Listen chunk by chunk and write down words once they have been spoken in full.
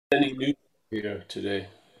Any new here today?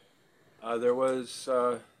 There was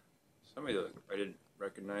somebody that I didn't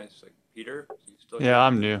recognize, like Peter. Is he still Yeah, here?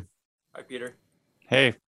 I'm new. Hi, Peter.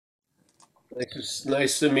 Hey,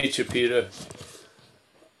 Nice to meet you, Peter. good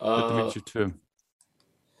to Uh, meet you too.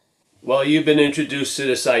 well, you've been introduced to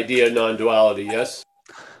this idea of non-duality, yes?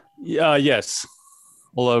 Yeah, yes.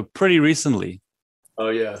 Although pretty recently, Oh,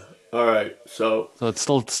 yeah. All right. So, so it's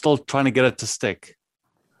still trying to get it to stick.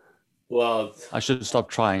 well, I should stop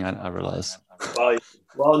trying. I realize. well,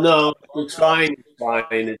 well, no, the trying is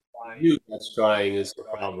fine. It's you that's trying is the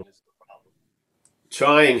problem.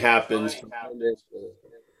 Trying happens, but then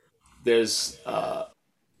there's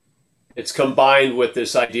it's combined with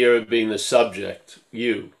this idea of being the subject,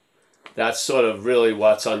 you. That's sort of really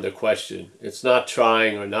what's under question. It's not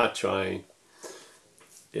trying or not trying.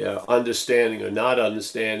 Yeah, understanding or not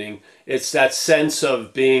understanding. It's that sense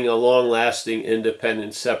of being a long lasting,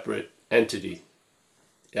 independent, separate entity.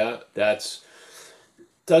 Yeah, that's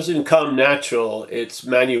doesn't come natural. It's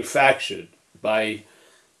manufactured by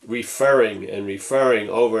referring and referring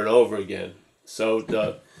over and over again. So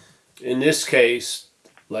the in this case,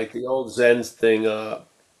 like the old Zen thing,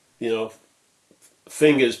 you know,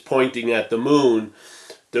 fingers pointing at the moon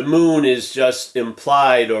is just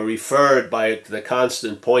implied or referred by the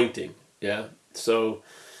constant pointing. Yeah. So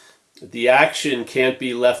the action can't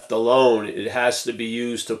be left alone. It has to be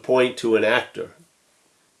used to point to an actor.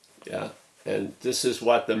 Yeah. And this is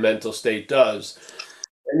what the mental state does.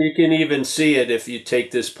 And you can even see it if you take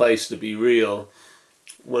this place to be real.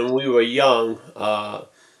 When we were young,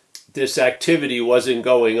 this activity wasn't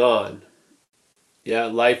going on. Yeah,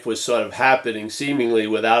 life was sort of happening seemingly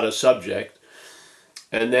without a subject.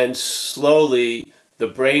 And then slowly the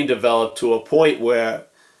brain developed to a point where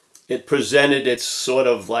it presented its sort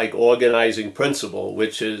of like organizing principle,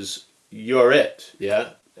 which is you're it. Yeah.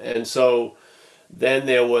 And so then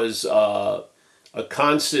there was a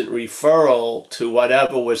constant referral to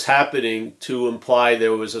whatever was happening to imply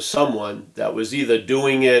there was a someone that was either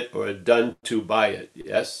doing it or done to by it.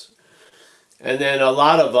 Yes. And then a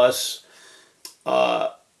lot of us, uh,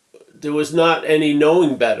 there was not any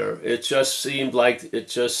knowing better. It just seemed like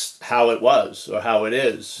it's just how it was or how it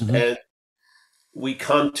is. Hmm. And we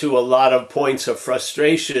come to a lot of points of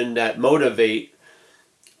frustration that motivate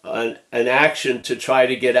an action to try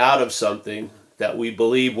to get out of something that we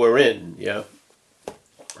believe we're in. Yeah.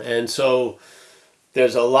 And so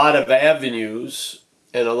there's a lot of avenues,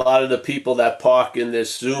 and a lot of the people that park in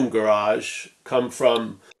this Zoom garage come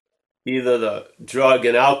from either the drug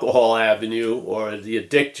and alcohol avenue or the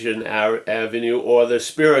addiction avenue or the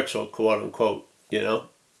spiritual, quote unquote, you know?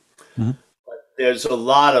 Hmm. There's a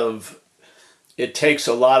lot of, it takes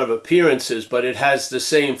a lot of appearances, but it has the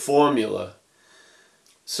same formula.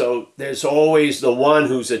 So there's always the one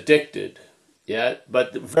who's addicted, yeah?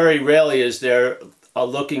 But very rarely is there a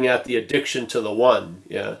looking at the addiction to the one,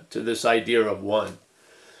 yeah? To this idea of one.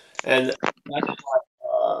 And that's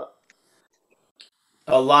uh,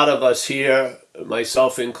 a lot of us here,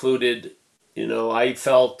 myself included, I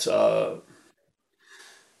felt, as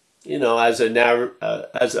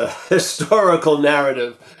a historical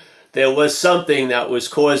narrative, there was something that was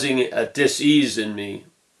causing a dis-ease in me.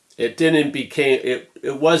 It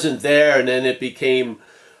wasn't there, and then it became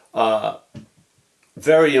uh,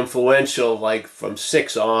 very influential, like from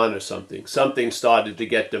six on or something. Something started to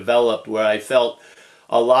get developed where I felt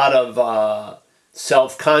a lot of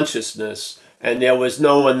self consciousness, and there was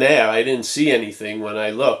no one there. I didn't see anything when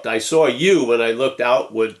I looked. I saw you when I looked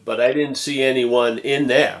outward, but I didn't see anyone in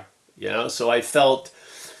there. So I felt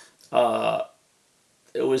uh,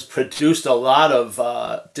 it was produced a lot of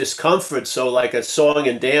discomfort. So like a song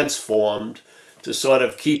and dance formed to sort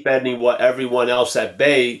of keep everyone else at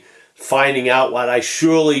bay, finding out what I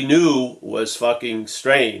surely knew was fucking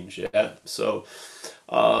strange. Yeah. So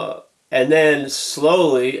and then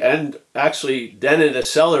slowly, and actually, then it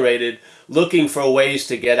accelerated, looking for ways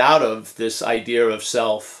to get out of this idea of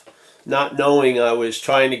self, not knowing I was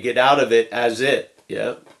trying to get out of it as it.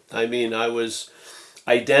 Yeah. I mean, I was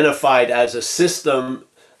identified as a system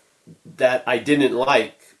that I didn't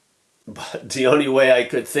like. But the only way I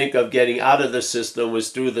could think of getting out of the system was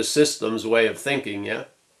through the system's way of thinking. Yeah.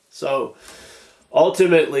 So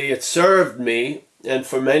ultimately, it served me, and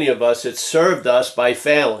for many of us, it served us by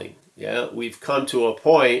failing. Yeah, we've come to a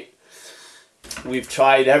point. We've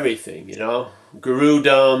tried everything.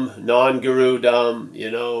 Gurudom,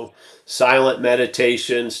 non-gurudom. Silent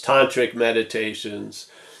meditations, tantric meditations.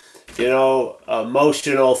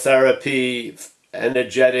 Emotional therapy,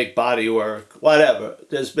 energetic body work, whatever.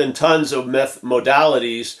 There's been tons of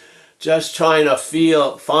modalities, just trying to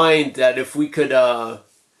find that if we could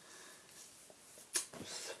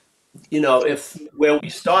if where we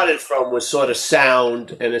started from was sort of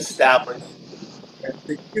sound and established and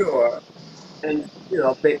secure, and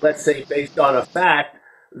let's say based on a fact,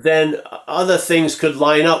 then other things could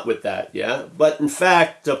line up with that. Yeah, but in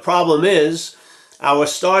fact, the problem is our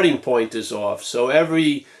starting point is off. So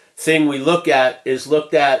everything we look at is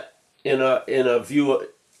looked at in a view.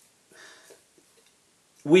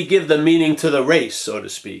 We give the meaning to the race, so to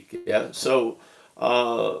speak. Yeah. So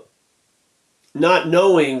not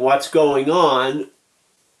knowing what's going on,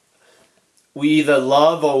 we either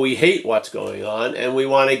love or we hate what's going on, and we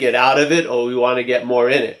want to get out of it or we want to get more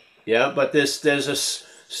in it. Yeah. But there's a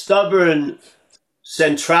stubborn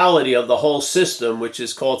centrality of the whole system, which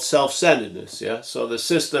is called self-centeredness. Yeah. So the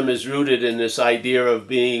system is rooted in this idea of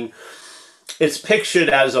being. It's pictured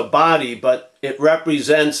as a body, but it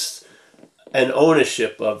represents an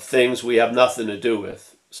ownership of things we have nothing to do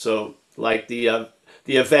with. So, like the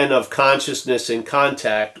event of consciousness in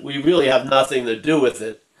contact, we really have nothing to do with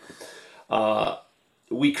it. The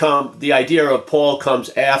idea of Paul comes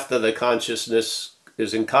after the consciousness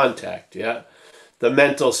is in contact. Yeah, the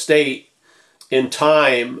mental state in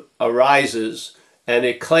time arises, and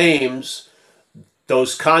it claims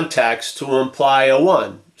those contacts to imply a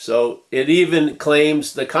one. So it even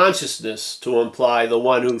claims the consciousness to imply the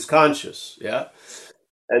one who's conscious. Yeah.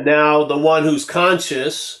 And now the one who's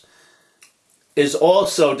conscious is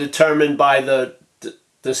also determined by the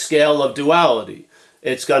scale of duality.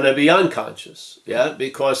 It's going to be unconscious. Yeah.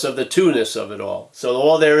 Because of the two-ness of it all. So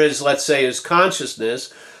all there is, let's say, is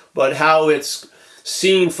consciousness, but how it's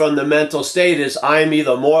seen from the mental state is I'm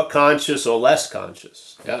either more conscious or less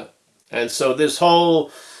conscious. Yeah. And so this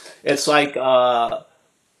whole, it's like,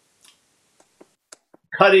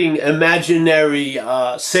 cutting imaginary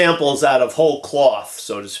samples out of whole cloth,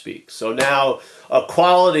 so to speak. So now a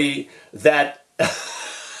quality that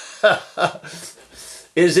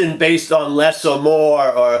isn't based on less or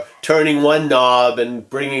more or turning one knob and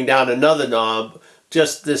bringing down another knob,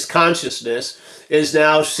 just this consciousness is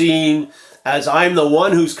now seen as I'm the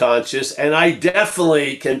one who's conscious, and I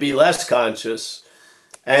definitely can be less conscious,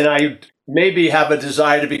 and I maybe have a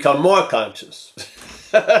desire to become more conscious.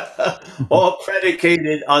 All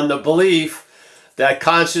predicated on the belief that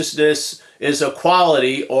consciousness is a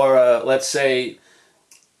quality or let's say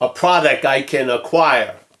a product I can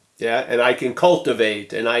acquire, yeah, and I can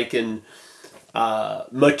cultivate and I can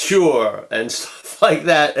mature and stuff like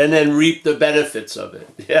that, and then reap the benefits of it.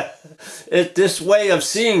 Yeah, this way of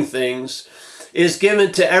seeing things is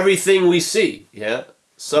given to everything we see. Yeah,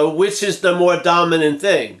 so which is the more dominant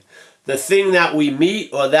thing? The thing that we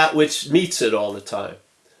meet or that which meets it all the time?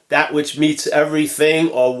 That which meets everything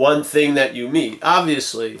or one thing that you meet?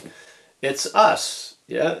 Obviously, it's us.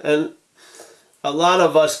 Yeah. And a lot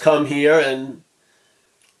of us come here and,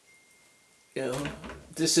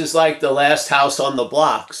 this is like the last house on the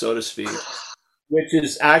block, so to speak, which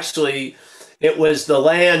is actually, it was the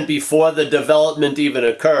land before the development even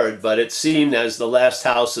occurred, but it's seen as the last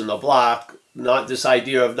house in the block, not this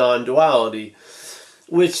idea of non-duality,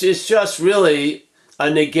 which is just really a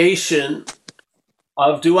negation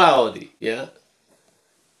of duality, yeah?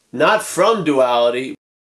 Not from duality.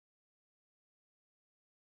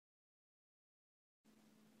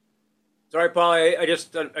 Sorry, Paul. I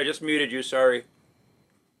just muted you. Sorry.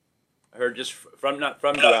 I heard just not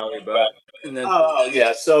from duality, but and then. Oh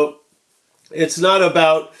yeah. So it's not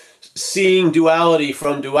about seeing duality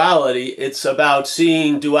from duality. It's about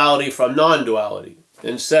seeing duality from non-duality.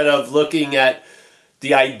 Instead of looking at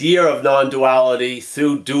the idea of non-duality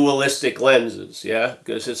through dualistic lenses, yeah?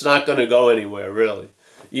 Because it's not going to go anywhere, really.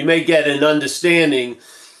 You may get an understanding,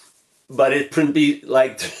 but it can be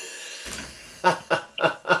like...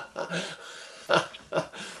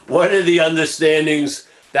 One of the understandings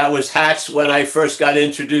that was hatched when I first got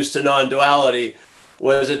introduced to non-duality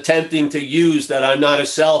was attempting to use that I'm not a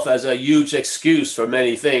self as a huge excuse for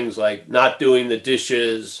many things, like not doing the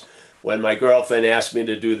dishes, when my girlfriend asked me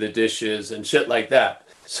to do the dishes and shit like that.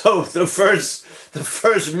 So the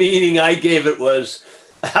first meaning I gave it was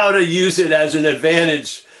how to use it as an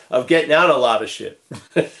advantage of getting out a lot of shit.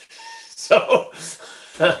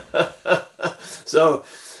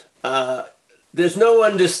 There's no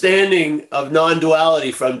understanding of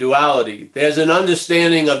non-duality from duality. There's an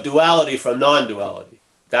understanding of duality from non-duality.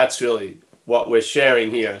 That's really what we're sharing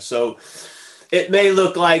here. So it may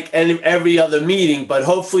look like every other meeting, but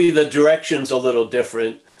hopefully the direction's a little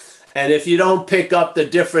different. And if you don't pick up the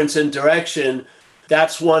difference in direction,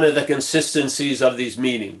 that's one of the consistencies of these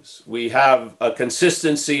meetings. We have a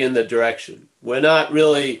consistency in the direction. We're not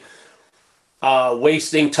really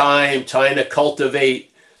wasting time trying to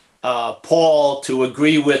cultivate Paul to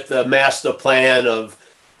agree with the master plan of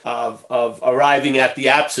of arriving at the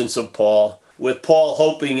absence of Paul, with Paul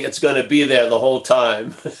hoping it's going to be there the whole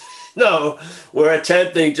time. No, we're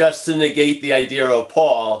attempting just to negate the idea of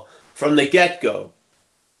Paul from the get-go.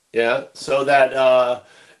 Yeah, so that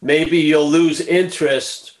maybe you'll lose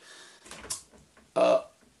interest of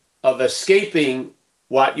escaping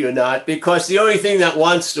what you're not, because the only thing that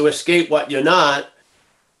wants to escape what you're not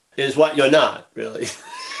is what you're not, really.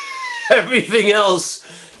 Everything else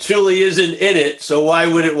truly isn't in it, so why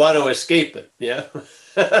would it want to escape it? Yeah.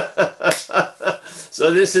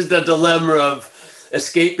 So this is the dilemma of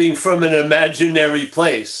escaping from an imaginary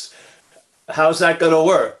place. How's that going to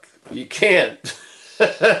work? You can't.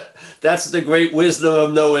 That's the great wisdom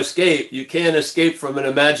of no escape. You can't escape from an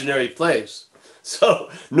imaginary place. So,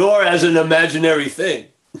 nor as an imaginary thing.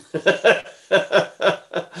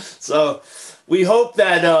 So, we hope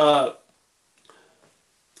that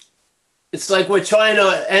it's like we're trying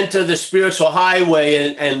to enter the spiritual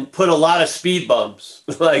highway and put a lot of speed bumps,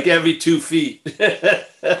 like every 2 feet,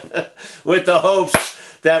 with the hopes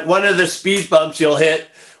that one of the speed bumps you'll hit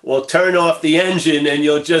will turn off the engine and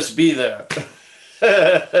you'll just be there.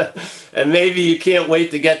 And maybe you can't wait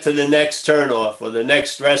to get to the next turnoff or the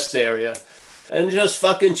next rest area and just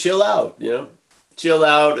fucking chill out, you know? Chill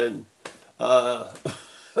out and,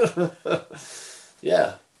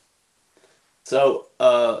 yeah. So,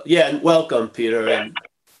 yeah, welcome, Peter. And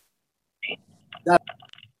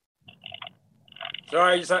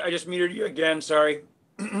Sorry, I just muted you again. Sorry.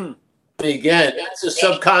 again, that's a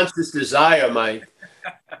subconscious desire, Mike.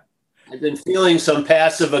 I've been feeling some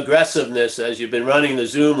passive aggressiveness as you've been running the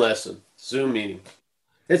Zoom meeting.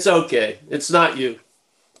 It's okay. It's not you.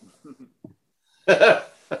 All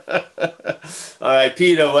right,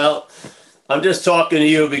 Peter. Well, I'm just talking to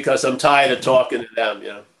you because I'm tired of talking to them, you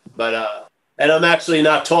know. But and I'm actually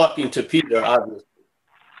not talking to Peter, obviously.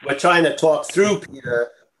 We're trying to talk through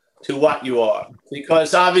Peter to what you are,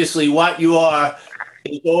 because obviously what you are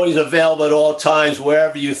is always available at all times,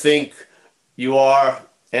 wherever you think you are,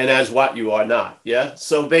 and as what you are not. Yeah.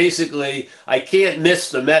 So basically, I can't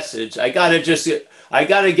miss the message. I gotta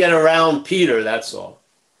get around Peter. That's all.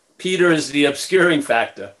 Peter is the obscuring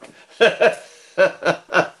factor.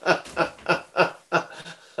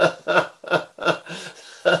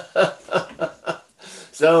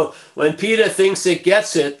 So when Peter thinks it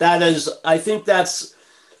gets it, I think that's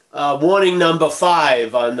warning number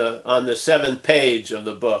 5 on the 7th page of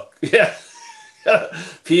the book. Yeah.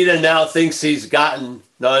 Peter now thinks he's gotten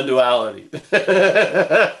non-duality.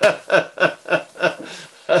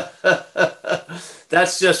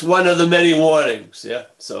 That's just one of the many warnings. Yeah.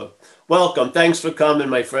 So welcome. Thanks for coming,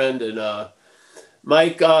 my friend. And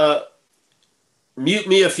Mike, mute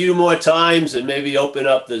me a few more times and maybe open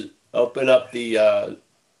up the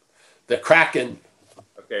Kraken.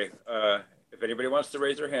 Okay. If anybody wants to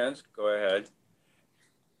raise their hands, go ahead.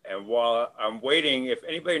 And while I'm waiting, if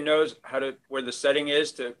anybody knows where the setting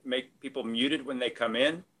is to make people muted when they come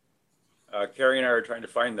in, Carrie and I are trying to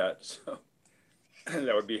find that. So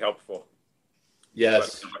that would be helpful.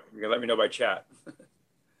 Yes. You can let me know by chat.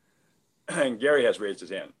 And Gary has raised his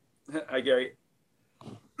hand. Hi, Gary.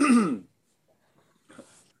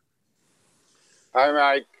 Hi,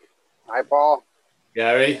 Mike. Hi, Paul.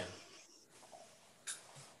 Gary.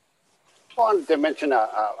 I wanted to mention a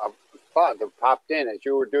thought that popped in as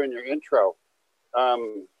you were doing your intro.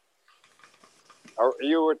 Or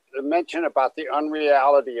you would mention about the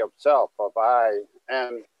unreality of self, of I,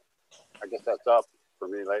 and I guess that's up for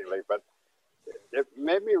me lately, but it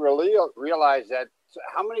made me really realize that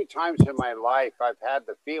how many times in my life I've had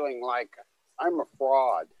the feeling like I'm a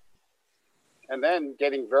fraud, and then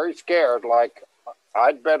getting very scared, like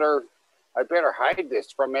I better hide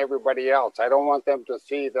this from everybody else. I don't want them to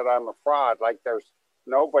see that I'm a fraud. Like there's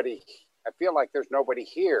nobody. I feel like there's nobody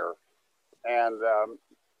here, and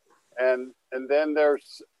then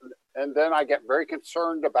I get very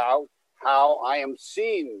concerned about how I am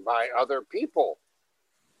seen by other people,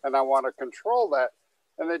 and I want to control that.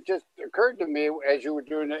 And it just occurred to me as you were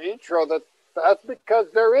doing the intro that that's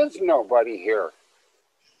because there is nobody here.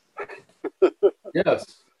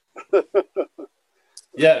 Yes.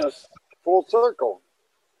 Yes. Full circle.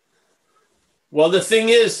 Well, the thing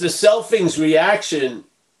is, the selfing's reaction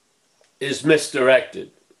is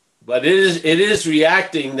misdirected, but it is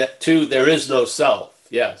reacting to there is no self.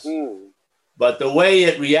 Yes. But the way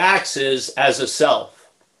it reacts is as a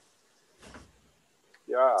self.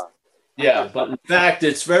 Yeah. Yeah, but in fact,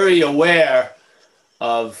 it's very aware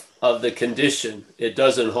of the condition. It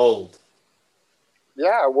doesn't hold.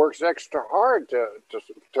 Yeah, it works extra hard to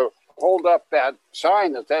hold up that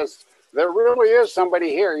sign that says there really is somebody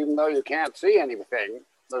here, even though you can't see anything.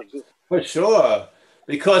 For sure.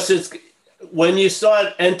 because it's when you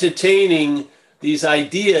start entertaining these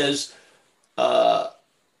ideas, the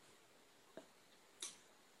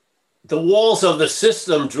walls of the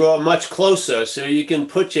system draw much closer, so you can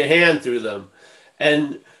put your hand through them,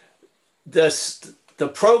 and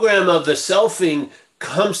the program of the selfing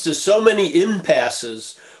comes to so many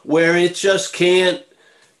impasses where it just can't.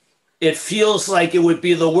 It feels like it would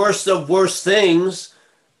be the worst of worst things,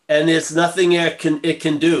 and there's nothing it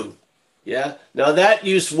can do. Yeah. Now that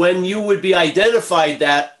when you would be identified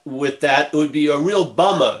with that, it would be a real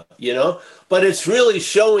bummer, you know. But it's really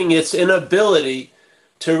showing its inability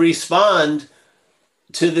to respond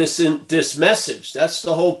to this message. That's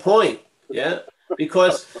the whole point. Yeah,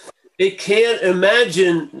 because it can't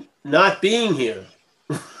imagine not being here.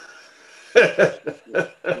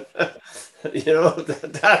 You know,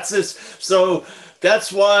 that's it. So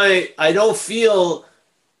that's why I don't feel,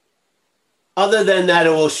 other than that it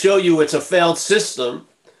will show you it's a failed system.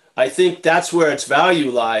 I think that's where its value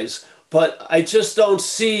lies. But I just don't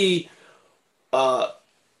see,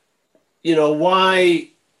 you know, why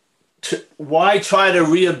try to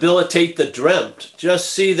rehabilitate the dreamt?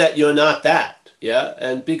 Just see that you're not that. Yeah,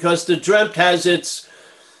 and because the dreamt has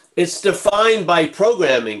it's defined by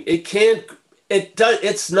programming. It can't.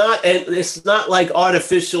 It's not like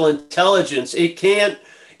artificial intelligence. It can't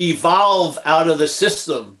evolve out of the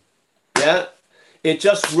system. Yeah, it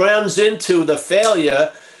just runs into the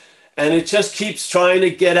failure, and it just keeps trying to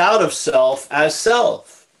get out of self as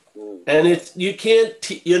self. And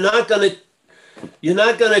you're not going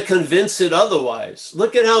to convince it otherwise.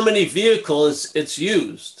 Look at how many vehicles it's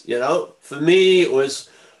used. You know, for me, it was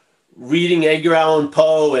reading Edgar Allan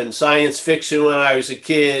Poe and science fiction when I was a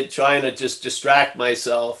kid, trying to just distract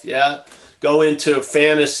myself. Yeah, go into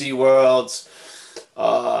fantasy worlds.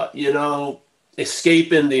 You know,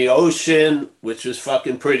 escaping the ocean, which was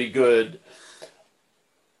fucking pretty good.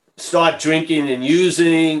 Start drinking and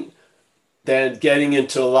using, then getting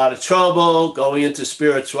into a lot of trouble, going into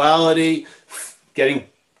spirituality, getting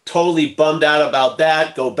totally bummed out about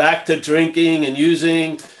that, go back to drinking and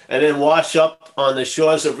using, and then wash up on the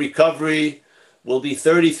shores of recovery. Will be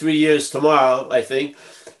 33 years tomorrow, I think.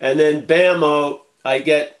 And then bammo, I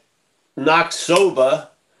get knocked sober,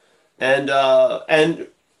 and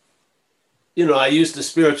you know, I used the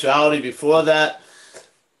spirituality before that.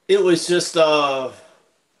 It was just I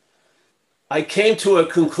came to a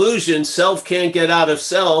conclusion: self can't get out of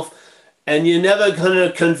self, and you're never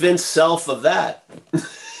gonna convince self of that.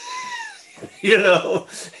 You know,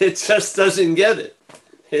 it just doesn't get it.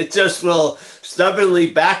 It just will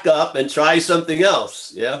stubbornly back up and try something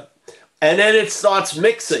else. Yeah. And then it starts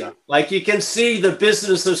mixing. Like you can see the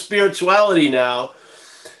business of spirituality now.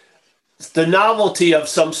 The novelty of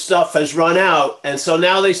some stuff has run out. And so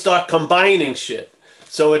now they start combining shit.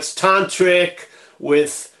 So it's tantric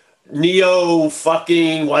with neo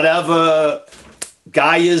fucking whatever,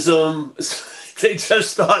 guyism. They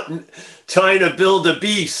just start trying to build a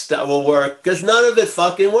beast that will work, because none of it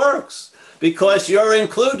fucking works, because you're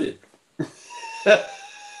included.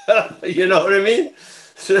 You know what I mean?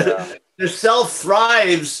 Yeah. The self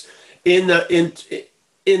thrives in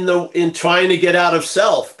trying to get out of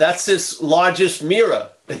self. That's its largest mirror.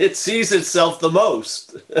 It sees itself the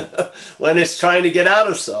most when it's trying to get out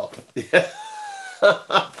of self. Yeah.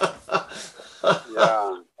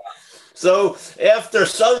 So after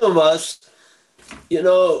some of us, you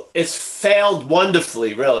know, it's failed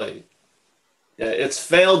wonderfully, really. It's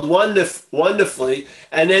failed wonderfully.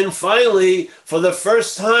 And then finally, for the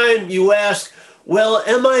first time, you ask, well,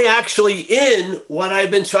 am I actually in what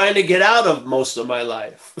I've been trying to get out of most of my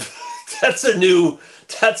life? That's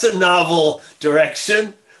a novel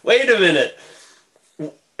direction. Wait a minute.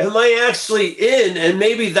 Am I actually in? And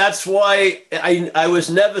maybe that's why I was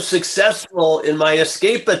never successful in my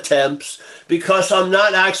escape attempts, because I'm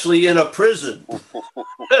not actually in a prison.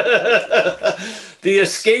 The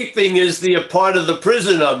escaping is the part of the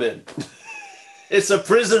prison I'm in. It's a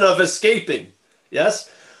prison of escaping. Yes?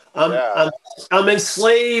 I'm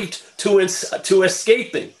enslaved to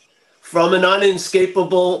escaping from an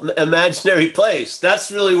unescapable imaginary place.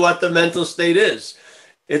 That's really what the mental state is.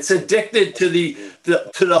 It's addicted to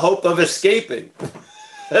the hope of escaping.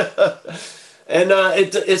 And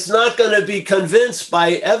it's not going to be convinced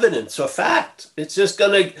by evidence or fact. It's just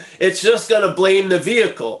going to blame the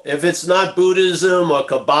vehicle. If it's not Buddhism or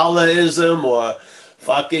Kabbalahism or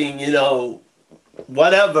fucking, you know,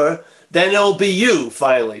 whatever, then it'll be you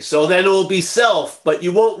finally. So then it'll be self, but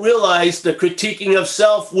you won't realize the critiquing of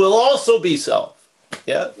self will also be self.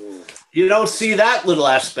 Yeah. You don't see that little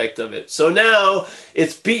aspect of it. So now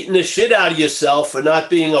it's beating the shit out of yourself for not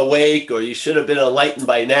being awake, or you should have been enlightened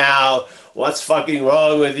by now, what's fucking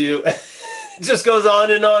wrong with you? It just goes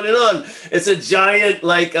on and on and on. It's a giant,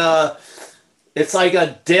 like, it's like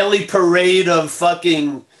a daily parade of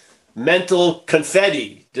fucking mental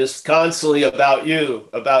confetti, just constantly about you,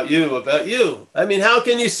 about you, about you. I mean, how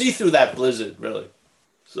can you see through that blizzard, really?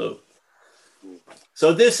 So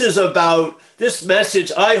this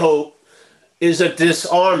message, I hope, is a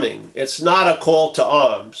disarming. It's not a call to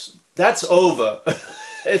arms. That's over.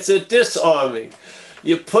 It's a disarming.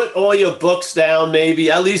 You put all your books down, maybe,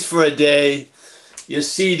 at least for a day, your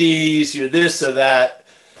CDs, your this or that,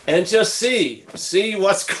 and just see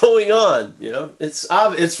what's going on. You know,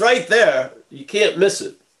 it's right there. You can't miss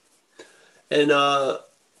it.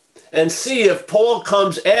 And see if Paul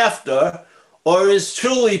comes after, or is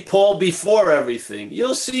truly Paul before everything.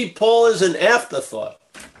 You'll see Paul as an afterthought.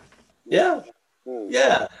 Yeah.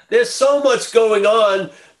 Yeah. There's so much going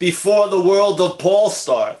on before the world of Paul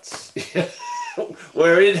starts,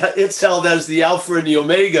 where it's held as the Alpha and the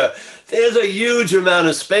Omega. There's a huge amount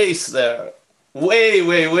of space there. Way,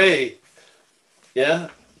 way, way. Yeah.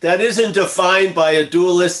 That isn't defined by a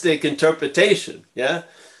dualistic interpretation. Yeah.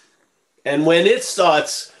 And when it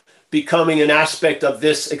starts becoming an aspect of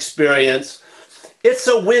this experience, it's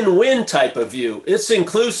a win-win type of view. It's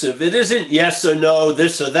inclusive. It isn't yes or no,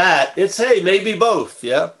 this or that. It's, hey, maybe both.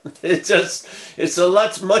 Yeah. It's a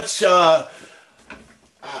lot much,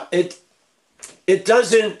 it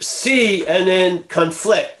doesn't see and then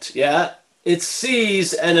conflict. Yeah. It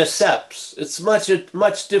sees and accepts. It's a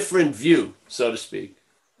much different view, so to speak.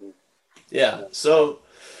 Yeah. So,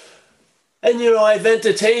 and you know, I've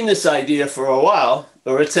entertained this idea for a while,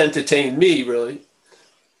 or it's entertained me really,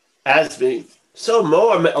 as me. So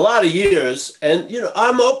a lot of years, and you know,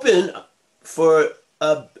 I'm open for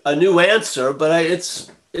a new answer, but it's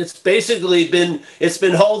basically been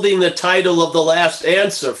holding the title of the last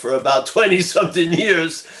answer for about 20 something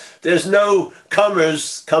years. There's no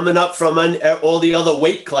comers coming up from all the other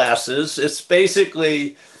weight classes. It's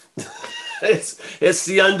basically it's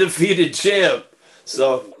the undefeated champ.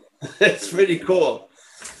 So it's pretty cool.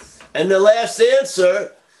 And the last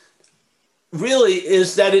answer really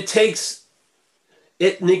is that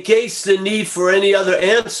it negates the need for any other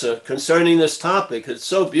answer concerning this topic. It's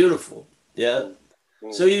so beautiful. Yeah.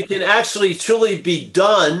 So you can actually truly be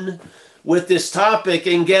done with this topic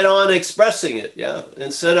and get on expressing it. Yeah.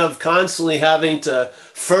 Instead of constantly having to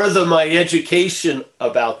further my education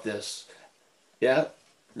about this. Yeah.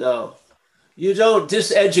 No, you don't.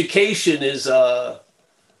 This education is on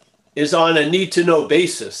a need to know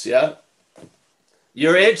basis. Yeah.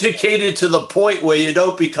 You're educated to the point where you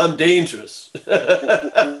don't become dangerous.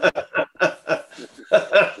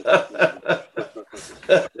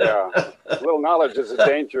 Yeah, little knowledge is a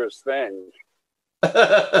dangerous thing.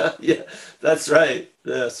 Yeah, that's right.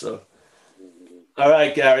 Yeah, so. All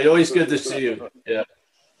right, Gary, always good to see you. Yeah.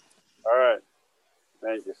 All right.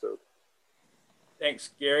 Thank you, sir.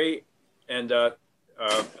 Thanks, Gary. And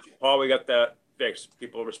Paul, we got that fixed.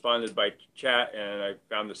 People responded by chat, and I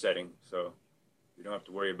found the setting. So you don't have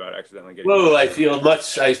to worry about accidentally getting. Whoa, I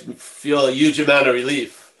feel a huge amount of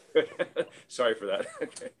relief. Sorry for that.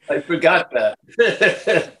 Okay. I forgot that.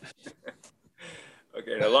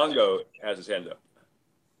 Okay, now Longo has his hand up.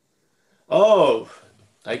 Oh,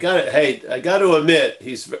 I got it. Hey, I got to admit,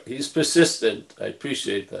 he's persistent. I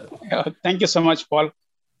appreciate that. Thank you so much, Paul.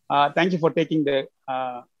 Thank you for taking the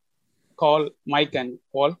call, Mike and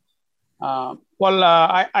Paul. Paul,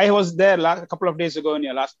 I was there a couple of days ago in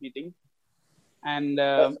your last meeting. And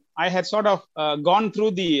I had sort of gone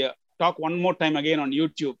through the talk one more time again on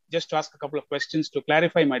YouTube, just to ask a couple of questions to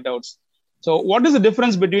clarify my doubts. So what is the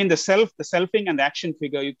difference between the self, the selfing, and the action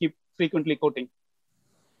figure you keep frequently quoting?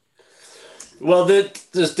 Well,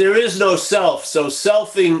 there is no self. So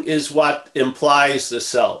selfing is what implies the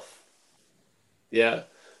self. Yeah.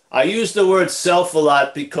 I use the word self a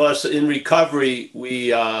lot because in recovery, we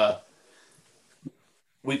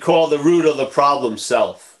call the root of the problem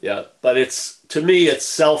self. Yeah. But to me, it's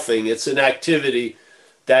selfing. It's an activity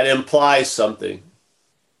that implies something.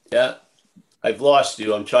 Yeah. I've lost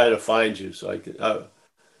you. I'm trying to find you so I can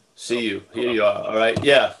see you. Here you are. All right.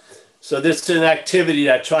 Yeah. So this is an activity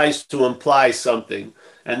that tries to imply something.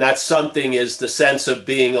 And that something is the sense of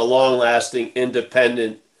being a long-lasting,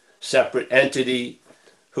 independent, separate entity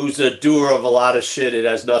who's a doer of a lot of shit it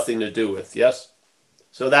has nothing to do with. Yes?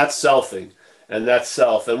 So that's selfing. And that's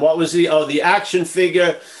self. And what was the action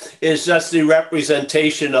figure is just the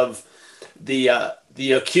representation of the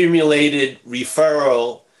accumulated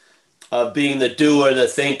referral of being the doer, the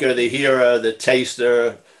thinker, the hearer, the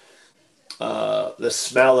taster, the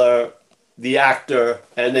smeller, the actor,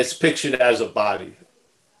 and it's pictured as a body.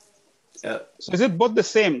 Yeah. So is it both the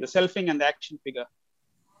same, the selfing and the action figure?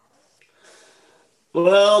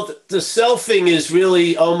 Well, the selfing is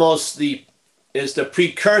really almost the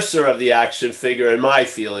precursor of the action figure in my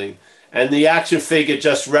feeling, and the action figure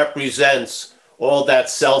just represents all that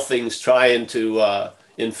selfing's trying to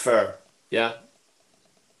infer. Yeah.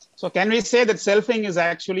 So can we say that selfing is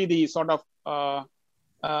actually the sort of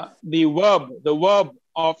the verb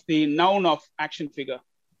of the noun of action figure?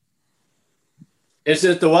 Is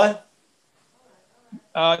it the what?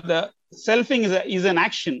 The selfing is an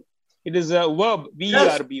action. It is a verb,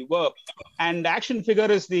 V-E-R-B, verb. And the action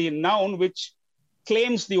figure is the noun which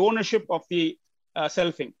claims the ownership of the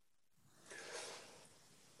selfing.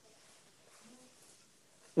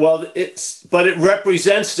 Well, but it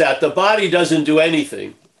represents that. The body doesn't do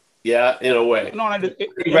anything. Yeah, in a way. No,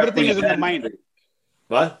 everything is in the mind.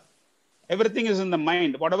 What? Everything is in the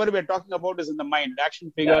mind. Whatever we're talking about is in the mind. The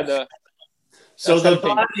action figure, Yes. So the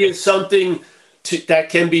body is something that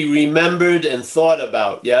can be remembered and thought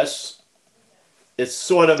about. Yes, it's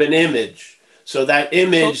sort of an image. So that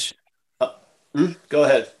image. Go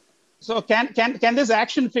ahead. So can this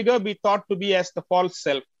action figure be thought to be as the false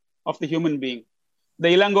self of the human being? The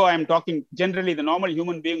Ilango I'm talking, generally the normal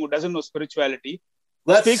human being who doesn't know spirituality,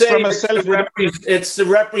 Let's speaks say from a it's, self. it's the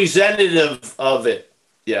representative of it.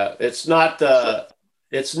 Yeah, it's not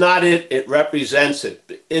it. It represents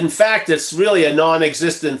it. In fact, it's really a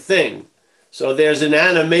non-existent thing. So there's an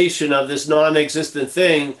animation of this non-existent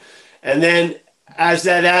thing, and then as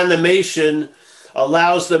that animation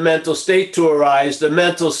allows the mental state to arise, the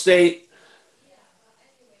mental state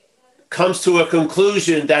comes to a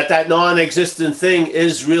conclusion that that non-existent thing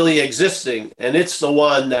is really existing, and it's the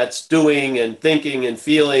one that's doing and thinking and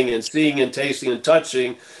feeling and seeing and tasting and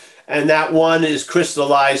touching, and that one is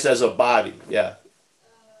crystallized as a body. Yeah.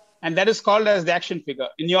 And that is called as the action figure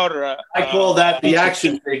in your. I call that the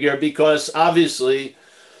action figure because obviously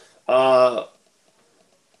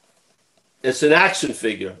it's an action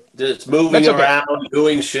figure. It's moving around,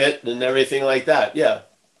 doing shit and everything like that. Yeah.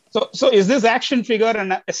 So is this action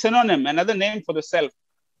figure a synonym, another name for the self,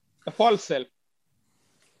 the false self?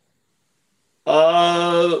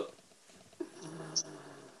 Well,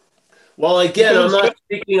 again, I'm not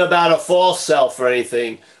speaking about a false self or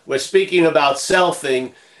anything. We're speaking about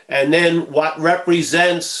selfing, and then what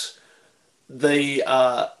represents the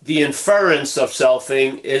inference of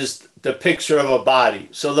selfing is the picture of a body.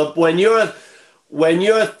 So when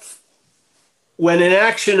an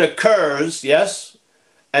action occurs, yes.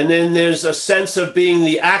 And then there's a sense of being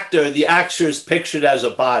the actor is pictured as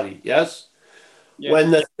a body, yes? Yes.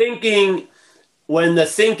 When the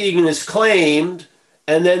thinking is claimed,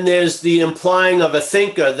 and then there's the implying of a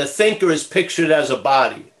thinker, the thinker is pictured as a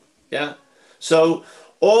body, yeah? So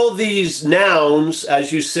all these nouns,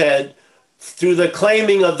 as you said, through the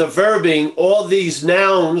claiming of the verbing, all these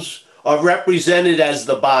nouns are represented as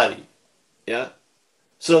the body, yeah?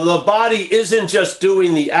 So the body isn't just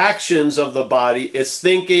doing the actions of the body. It's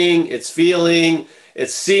thinking, it's feeling,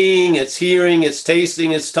 it's seeing, it's hearing, it's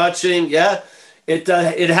tasting, it's touching. Yeah, it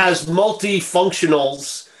has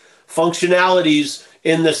functionalities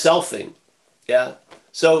in the selfing. Yeah.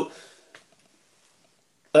 So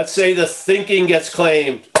let's say the thinking gets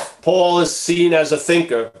claimed. Paul is seen as a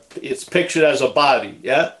thinker. It's pictured as a body.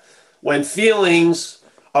 Yeah. When feelings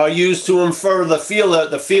are used to infer the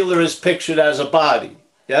feeler is pictured as a body.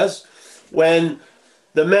 Yes? When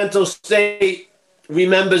the mental state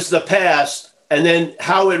remembers the past, and then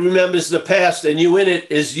how it remembers the past and you in it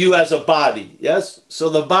is you as a body. Yes? So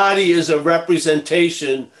the body is a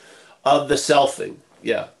representation of the selfing.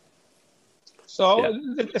 Yeah. So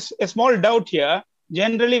a small doubt here.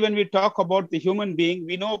 Generally, when we talk about the human being,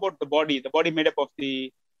 we know about the body made up of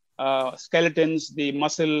the skeletons, the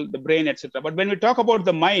muscle, the brain, etc. But when we talk about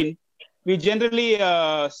the mind, we generally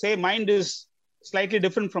say mind is slightly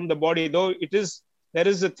different from the body, though there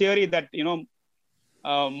is a theory that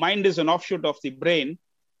mind is an offshoot of the brain.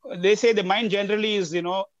 They say the mind generally is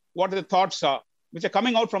what the thoughts are, which are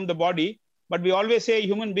coming out from the body, but we always say a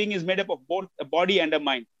human being is made up of both a body and a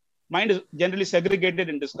mind. Mind is generally segregated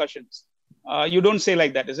in discussions. You don't say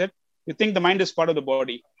like that, is it? You think the mind is part of the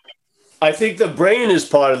body? I think the brain is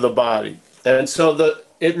part of the body, and so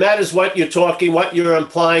it matters what you're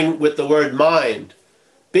implying with the word mind.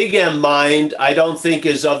 Big M mind, I don't think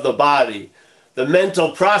is of the body. The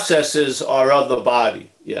mental processes are of the body.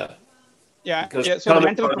 Yeah. Yeah. So the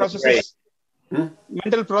mental processes,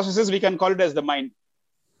 we can call it as the mind.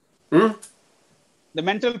 The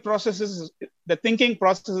mental processes, the thinking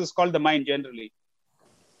process is called the mind generally.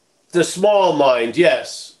 The small mind,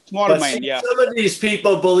 yes. Some of these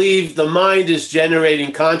people believe the mind is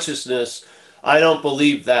generating consciousness. I don't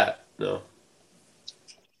believe that. No.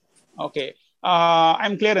 Okay.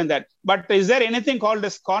 I'm clear on that. But is there anything called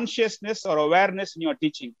as consciousness or awareness in your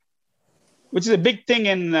teaching? Which is a big thing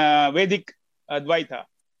in Vedic Advaita.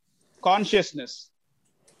 Consciousness.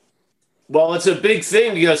 Well, it's a big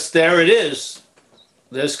thing because there it is.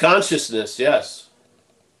 There's consciousness, yes.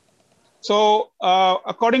 So,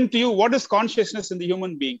 according to you, what is consciousness in the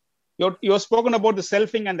human being? You've spoken about the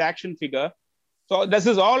selfing and the action figure. So, does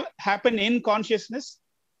this all happen in consciousness?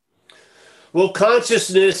 Well,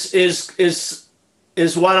 consciousness is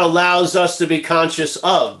what allows us to be conscious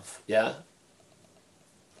of, yeah?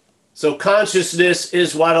 So consciousness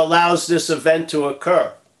is what allows this event to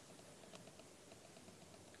occur.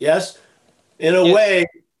 Yes? In a way,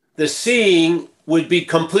 the seeing would be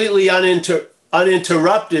completely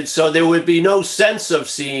uninterrupted, so there would be no sense of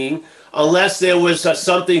seeing unless there was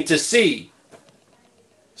something to see.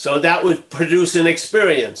 So that would produce an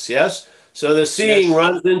experience, yes? So the seeing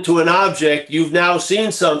runs into an object, you've now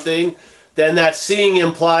seen something, then that seeing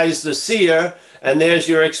implies the seer, and there's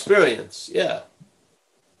your experience, yeah.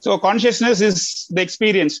 So consciousness is the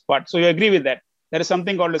experience part. So you agree with that? There is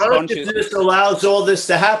something called as consciousness. Consciousness allows all this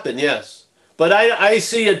to happen, yes. But I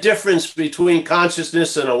see a difference between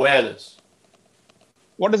consciousness and awareness.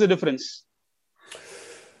 What is the difference?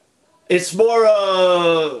 It's more,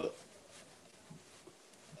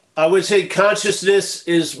 I would say consciousness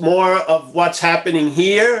is more of what's happening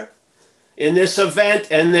here in this event,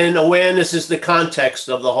 and then awareness is the context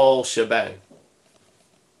of the whole shebang.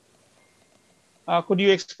 Could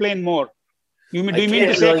you explain more? Do you mean to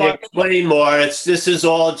can't say really explain more. This is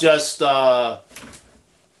all just, I'm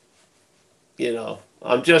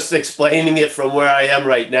just explaining it from where I am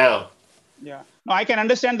right now. Yeah. No, I can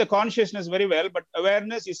understand the consciousness very well, but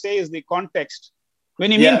awareness, you say, is the context.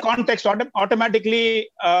 When you mean context, automatically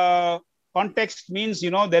context means,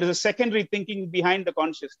 there is a secondary thinking behind the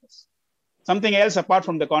consciousness. Something else apart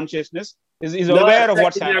from the consciousness is aware of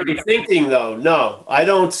what's happening. Thinking, though, no, I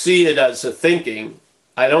don't see it as a thinking.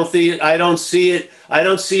 I don't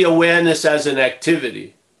see awareness as an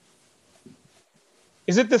activity.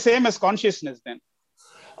 Is it the same as consciousness then?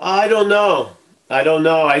 I don't know.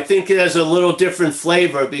 I think it has a little different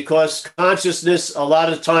flavor because consciousness a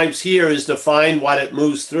lot of times here is defined what it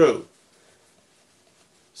moves through.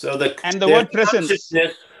 So the word presence.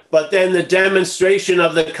 But then the demonstration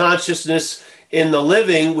of the consciousness in the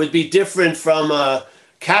living would be different from a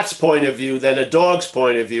cat's point of view than a dog's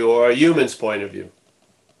point of view or a human's point of view.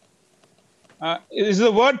 Is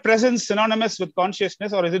the word presence synonymous with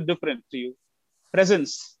consciousness or is it different to you?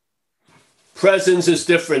 Presence. Presence is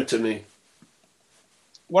different to me.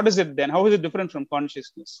 What is it then? How is it different from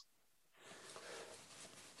consciousness?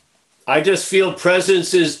 I just feel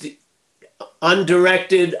presence is the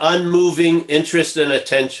undirected, unmoving interest and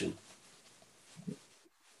attention.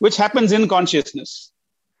 Which happens in consciousness.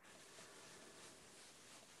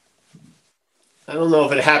 I don't know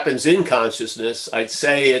if it happens in consciousness. I'd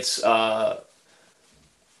say it's an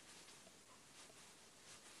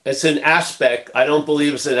aspect. I don't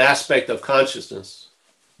believe it's an aspect of consciousness.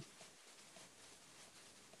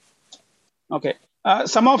 Okay.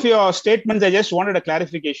 Some of your statements, I just wanted a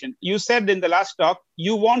clarification. You said in the last talk,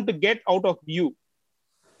 you want to get out of you.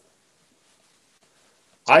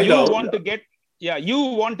 You want to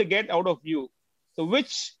get out of you. So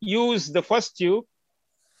which you is the first you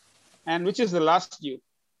and which is the last you?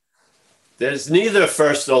 There's neither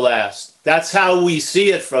first or last. That's how we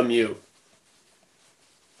see it from you.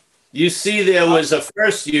 You see there was a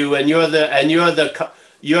first you and you're the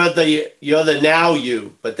now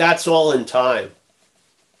you, but that's all in time.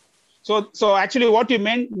 So actually what you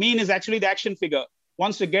mean is actually the action figure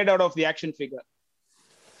wants to get out of the action figure.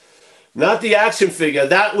 Not the action figure.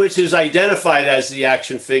 That which is identified as the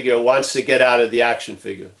action figure wants to get out of the action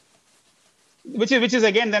figure. Which is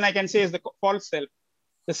again, then I can say is the false self,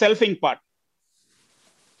 the selfing part.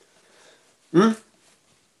 The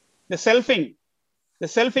selfing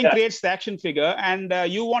creates the action figure, and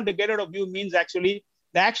you want to get out of you means actually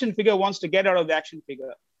the action figure wants to get out of the action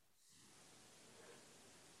figure.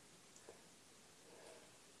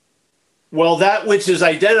 Well, that which is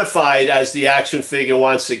identified as the action figure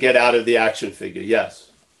wants to get out of the action figure, yes.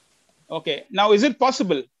 Okay. Now, is it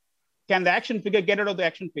possible? Can the action figure get out of the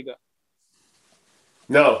action figure?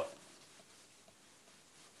 No.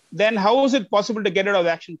 Then how is it possible to get out of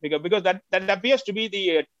the action figure? Because that appears to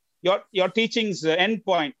be your teaching's end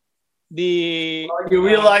point. You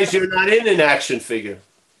realize you're not in an action figure.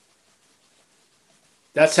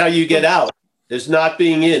 That's how you get out, is not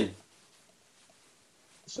being in.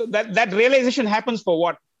 So that realization happens for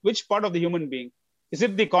what? Which part of the human being? Is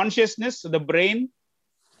it the consciousness, the brain?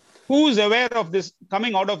 who's aware of this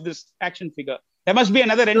coming out of this action figure? There must be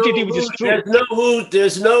another entity which is true.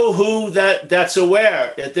 There's no who that's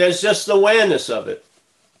aware. There's just awareness of it.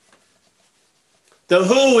 The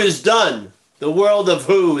who is done. The world of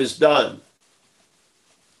who is done.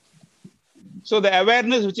 So the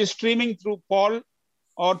awareness which is streaming through Paul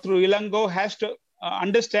or through Ilango has to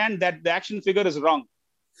understand that the action figure is wrong.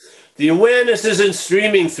 The awareness isn't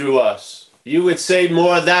streaming through us. You would say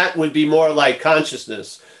that would be more like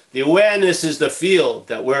consciousness. The awareness is the field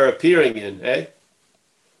that we're appearing in, eh?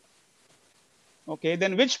 Okay,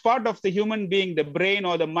 then which part of the human being, the brain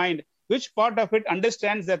or the mind, which part of it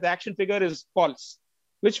understands that the action figure is false?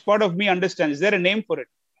 Which part of me understands? Is there a name for it?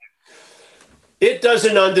 It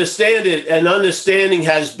doesn't understand it, and understanding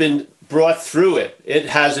has been brought through it. It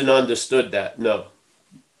hasn't understood that, no.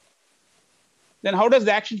 Then how does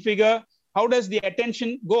the action figure, how does the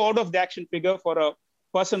attention go out of the action figure for a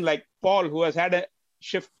person like Paul who has had a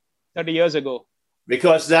shift 30 years ago?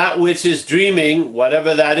 Because that which is dreaming,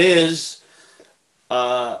 whatever that is,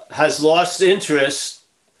 has lost interest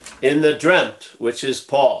in the dreamt, which is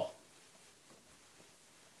Paul.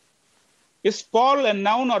 Is Paul a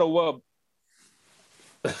noun or a verb?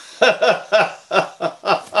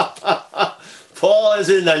 Paul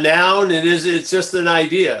isn't a noun, it's just an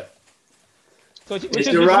idea. So, it's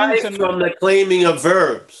derived from the claiming of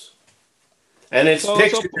verbs. And it's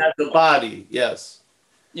pictured as a body, yes.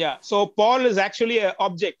 Yeah, so Paul is actually an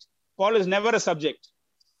object. Paul is never a subject.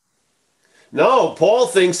 No, Paul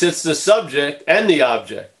thinks it's the subject and the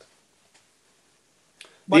object.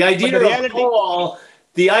 The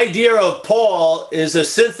idea of Paul is a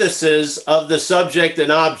synthesis of the subject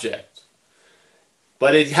and object,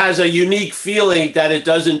 but it has a unique feeling that it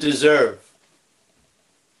doesn't deserve.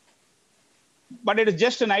 But it is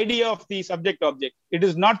just an idea of the subject-object. It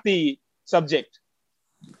is not the subject.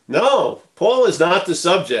 No, Paul is not the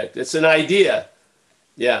subject. It's an idea.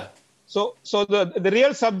 Yeah. So the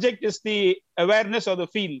real subject is the awareness or the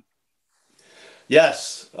feel.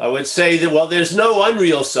 Yes, I would say that, well, there's no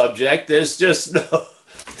unreal subject. There's just no,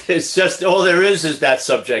 it's just all there is that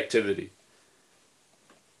subjectivity.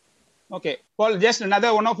 Okay, Paul, just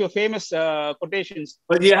another one of your famous quotations.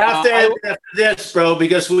 But you have to end after this, bro,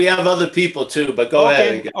 because we have other people too, but go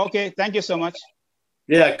ahead. Again. Okay, thank you so much.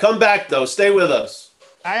 Yeah, come back though. Stay with us.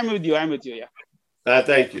 I am with you, yeah.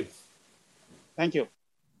 Thank you. Thank you.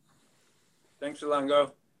 Thanks,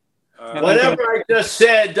 Ilango. Whatever I just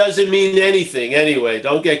said doesn't mean anything anyway.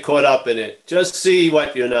 Don't get caught up in it. Just see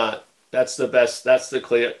what you're not. That's the best. That's the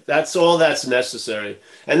clear. That's all that's necessary.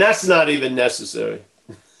 And that's not even necessary.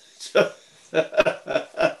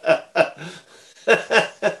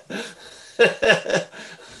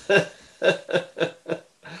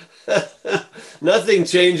 Nothing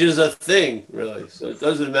changes a thing, really. So it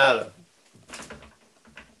doesn't matter.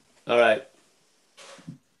 All right.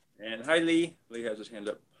 And hi, Lee. Lee has his hand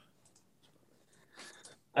up.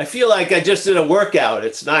 I feel like I just did a workout.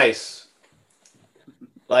 It's nice.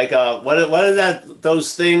 Like what are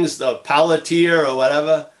those things, the Palantir or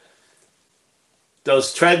whatever?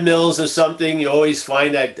 Those treadmills or something you always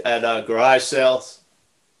find at garage sales.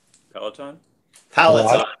 Peloton?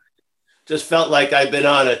 Peloton. Just felt like I've been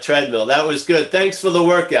on a treadmill. That was good. Thanks for the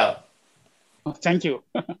workout. Oh, thank you.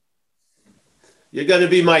 You're going to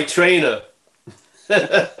be my trainer.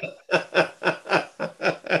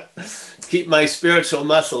 Keep my spiritual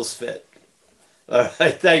muscles fit. All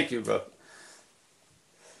right. Thank you, bro.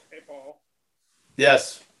 Hey, Paul.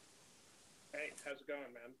 Yes. Hey, how's it going,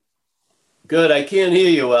 man? Good. I can't hear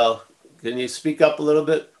you well. Can you speak up a little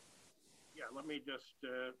bit? Yeah, let me just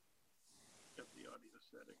get the audio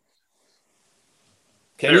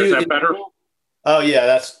settings. Is that better? Oh, yeah,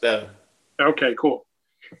 that's better. Okay, cool.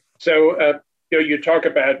 So, you talk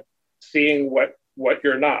about seeing what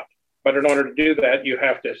you're not. But in order to do that, you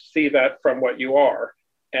have to see that from what you are.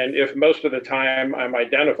 And if most of the time I'm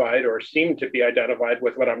identified or seem to be identified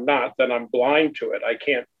with what I'm not, then I'm blind to it. I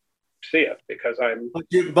can't see it because I'm...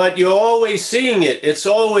 But you're always seeing it. There's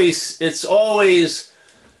always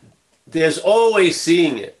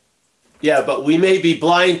seeing it. Yeah, but we may be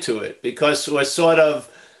blind to it because we're sort of,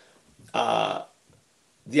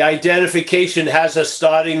 the identification has us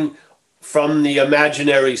starting from the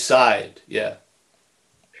imaginary side. Yeah.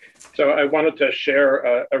 So I wanted to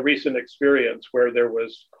share a recent experience where there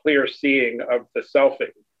was clear seeing of the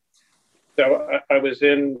selfing. So I was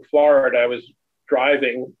in Florida. I was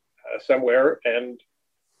driving somewhere, and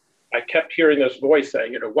I kept hearing this voice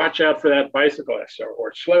saying, watch out for that bicyclist,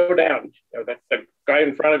 or slow down. That the guy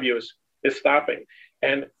in front of you is stopping.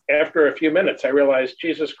 And after a few minutes, I realized,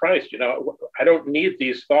 Jesus Christ, I don't need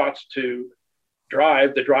these thoughts to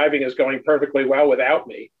drive. The driving is going perfectly well without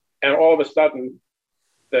me. and all of a sudden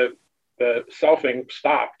the selfing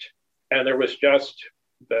stopped, and there was just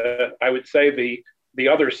I would say the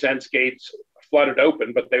other sense gates flooded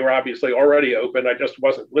open, but they were obviously already open. I just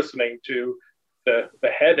wasn't listening to the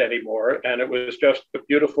head anymore, and it was just a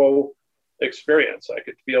beautiful experience. I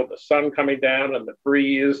could feel the sun coming down and the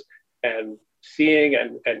breeze, and seeing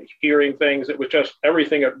and hearing things. It was just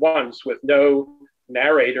everything at once with no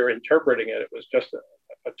narrator interpreting it. It was just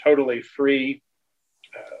a totally free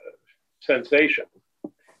sensation.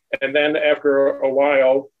 And then after a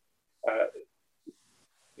while,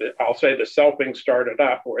 I'll say the selfing started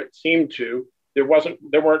up, or it seemed to. There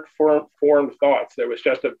weren't formed thoughts. There was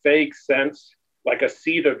just a vague sense, like a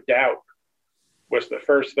seed of doubt was the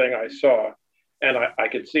first thing I saw. And I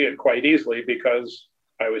could see it quite easily because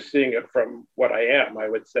I was seeing it from what I am, I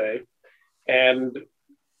would say. And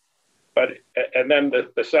then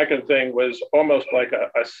the second thing was almost like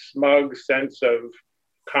a smug sense of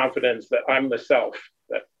confidence that I'm the self.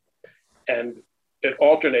 And it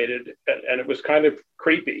alternated, and it was kind of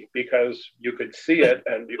creepy because you could see it,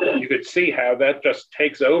 and you could see how that just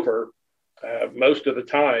takes over most of the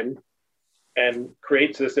time and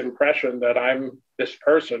creates this impression that I'm this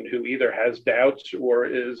person who either has doubts or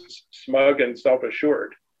is smug and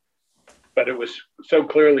self-assured. But it was so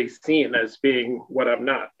clearly seen as being what I'm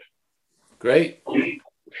not. Great.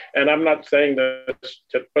 And I'm not saying this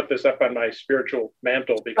to put this up on my spiritual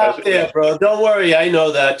mantle because bro. Don't worry. I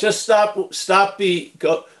know that. Just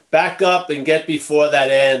go back up and get before that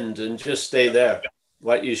end and just stay there.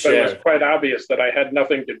 What you shared. But it was quite obvious that I had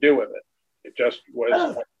nothing to do with it. It just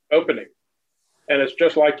was opening. And it's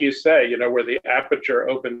just like you say, where the aperture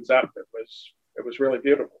opens up. It was really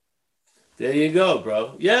beautiful. There you go,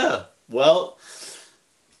 bro. Yeah. Well,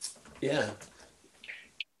 yeah.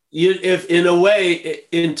 If in a way,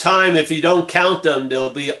 in time, if you don't count them, there'll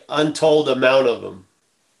be untold amount of them.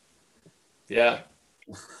 Yeah.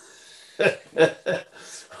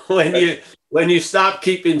 when you stop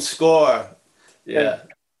keeping score, yeah,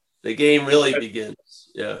 the game really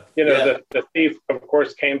begins. Yeah. The thief, of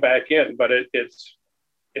course, came back in, but it's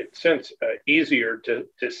since easier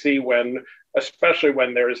to see when, especially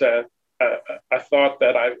when there's a thought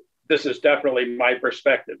that this is definitely my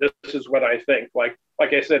perspective. This is what I think. Like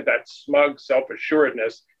I said, that smug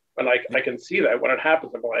self-assuredness, and I can see that when it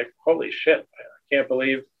happens. I'm like, holy shit, I can't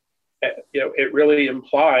believe, it really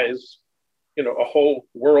implies, a whole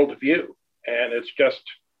world view, and it's just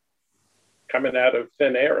coming out of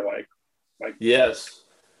thin air, like yes.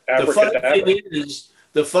 Abracadabra.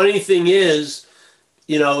 The funny thing is,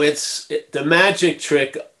 it's the magic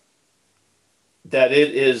trick that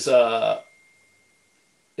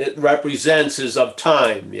it represents is of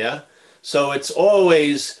time, yeah? So it's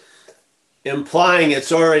always implying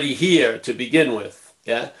it's already here to begin with,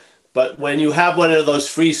 yeah? But when you have one of those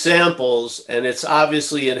free samples and it's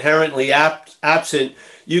obviously inherently absent,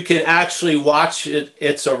 you can actually watch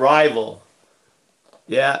its arrival,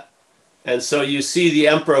 yeah? And so you see the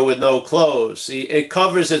emperor with no clothes. See, it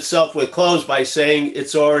covers itself with clothes by saying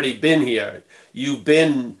it's already been here. You've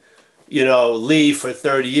been, Lee for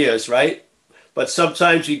 30 years, right? But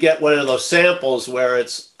sometimes you get one of those samples where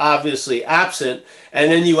it's obviously absent, and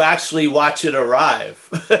then you actually watch it arrive.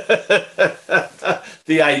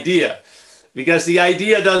 The idea. Because the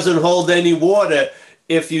idea doesn't hold any water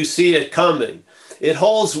if you see it coming. It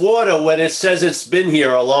holds water when it says it's been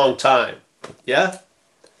here a long time. Yeah?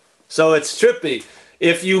 So it's trippy.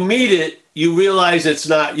 If you meet it, you realize it's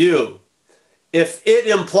not you. If it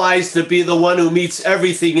implies to be the one who meets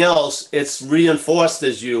everything else, it's reinforced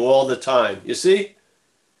as you all the time. You see?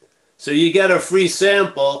 So you get a free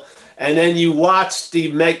sample, and then you watch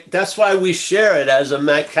that's why we share it as a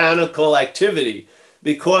mechanical activity,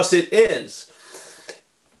 because it is.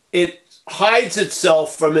 It hides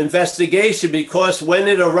itself from investigation because when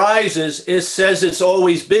it arises, it says it's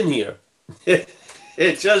always been here.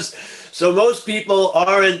 So most people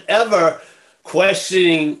aren't ever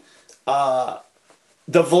questioning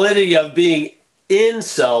the validity of being in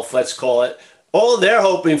self, let's call it. All they're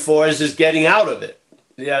hoping for is getting out of it.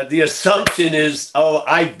 Yeah, the assumption is,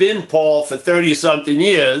 I've been Paul for 30-something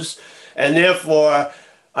years, and therefore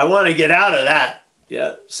I want to get out of that.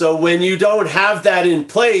 Yeah. So when you don't have that in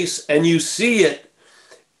place and you see it,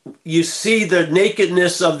 you see the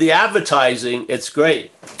nakedness of the advertising, it's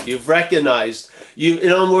great. You've recognized.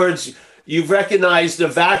 In other words, you've recognized a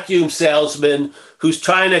vacuum salesman who's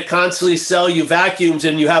trying to constantly sell you vacuums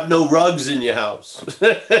and you have no rugs in your house.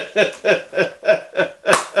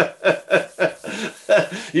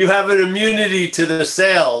 You have an immunity to the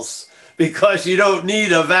sales because you don't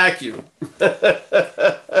need a vacuum.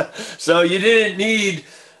 So you didn't need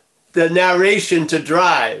the narration to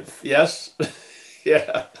drive. Yes.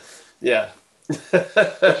 Yeah. Yeah.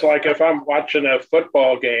 It's like if I'm watching a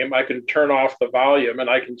football game, I can turn off the volume and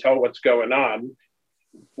I can tell what's going on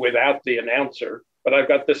without the announcer. But I've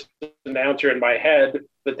got this announcer in my head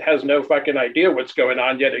that has no fucking idea what's going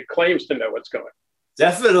on, yet it claims to know what's going on.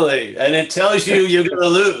 Definitely. And it tells you you're going to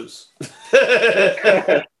lose.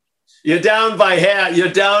 You're down by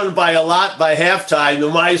a lot by halftime. You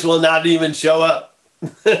might as well not even show up.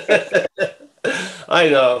 I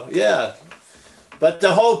know. Yeah. But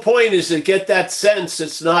the whole point is to get that sense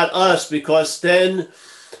it's not us, because then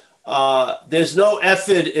there's no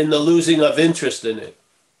effort in the losing of interest in it,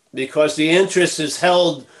 because the interest is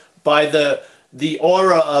held by the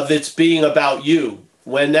aura of it's being about you.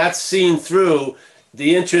 When that's seen through,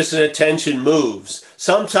 the interest and attention moves.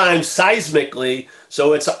 Sometimes seismically,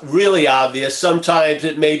 so it's really obvious. Sometimes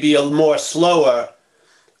it may be a more slower,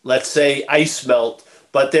 let's say ice melt,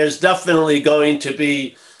 but there's definitely going to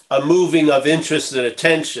be a moving of interest and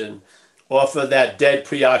attention off of that dead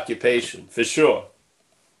preoccupation, for sure.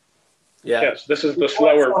 Yeah. Yes, this is the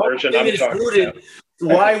slower version I'm talking about.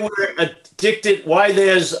 Why we're addicted, why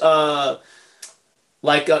there's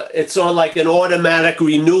it's on like an automatic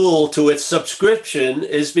renewal to its subscription,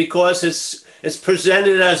 is because it's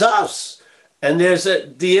presented as us, and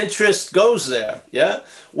the interest goes there. Yeah,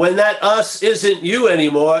 when that us isn't you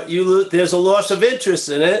anymore, there's a loss of interest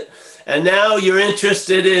in it, and now you're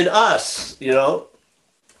interested in us.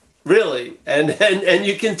 Really, and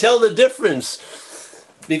you can tell the difference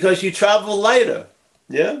because you travel lighter.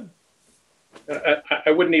 Yeah.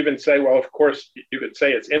 I wouldn't even say, well, of course you could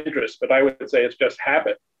say it's interest, but I would say it's just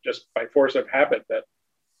habit, just by force of habit that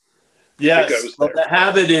yes, it goes there. The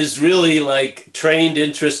habit is really like trained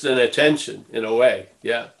interest and attention in a way.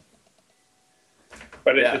 Yeah.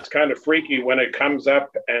 But it's kind of freaky when it comes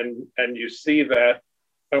up and you see that,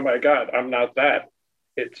 oh my God, I'm not that.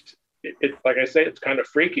 It like I say, it's kind of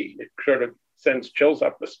freaky. It sort of sends chills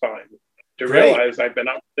up the spine to realize I've been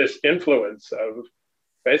under this influence of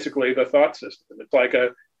basically the thought system. It's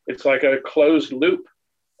like a closed loop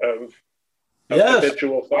of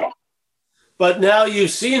habitual thought. But now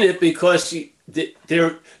you've seen it because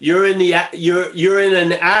you're in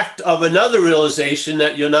an act of another realization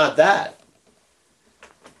that you're not that.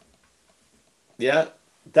 Yeah,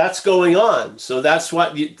 that's going on. So that's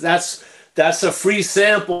a free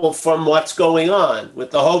sample from what's going on,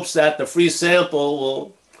 with the hopes that the free sample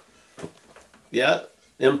will,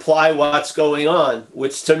 imply what's going on,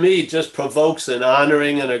 which to me just provokes an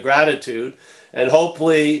honoring and a gratitude, and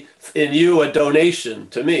hopefully in you a donation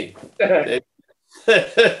to me.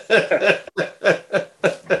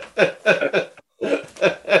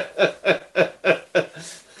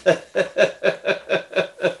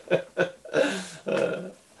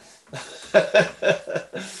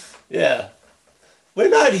 Yeah. We're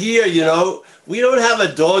not here, we don't have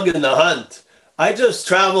a dog in the hunt. I just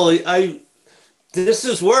travel. This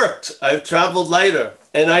has worked. I've traveled lighter,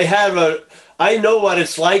 and I know what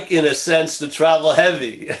it's like in a sense to travel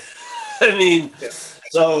heavy. I mean,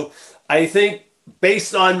 so I think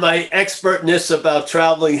based on my expertness about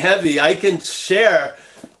traveling heavy, I can share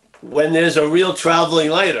when there's a real traveling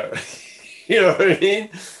lighter. You know what I mean?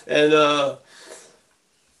 And,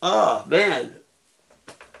 man.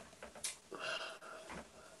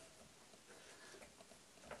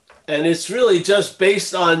 And it's really just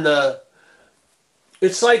based on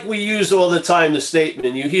it's like we use all the time the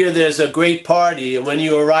statement, you hear there's a great party, and when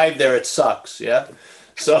you arrive there, it sucks, yeah?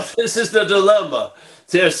 So this is the dilemma.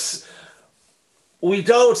 We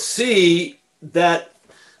don't see that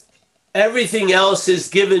everything else is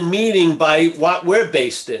given meaning by what we're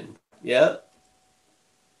based in, yeah?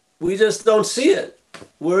 We just don't see it.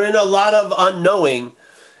 We're in a lot of unknowing,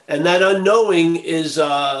 and that unknowing is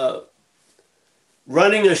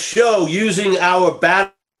running a show using our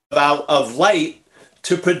battle of light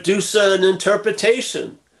to produce an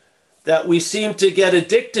interpretation that we seem to get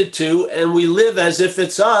addicted to, and we live as if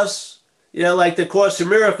it's us. Like the Course in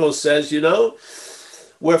Miracles says,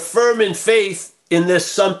 we're firm in faith in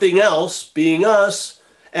this something else being us,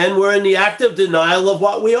 and we're in the active denial of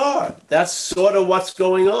what we are. That's sort of what's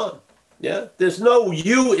going on. Yeah, there's no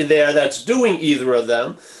you there that's doing either of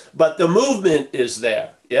them, but the movement is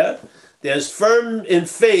there. Yeah, there's firm in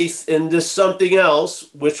faith in this something else,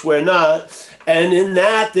 which we're not. And in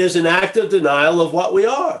that, there's an active denial of what we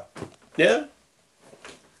are. Yeah?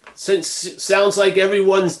 Sounds like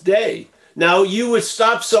everyone's day. Now, you would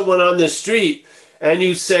stop someone on the street and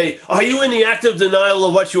you'd say, are you in the active denial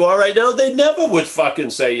of what you are right now? They never would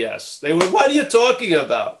fucking say yes. They would, what are you talking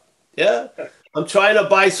about? Yeah? I'm trying to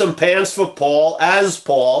buy some pants for Paul, as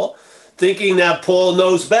Paul, thinking that Paul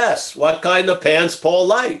knows best what kind of pants Paul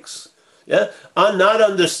likes. Yeah, I'm not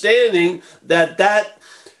understanding that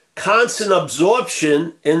constant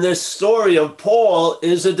absorption in this story of Paul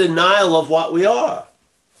is a denial of what we are.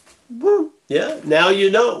 Yeah, now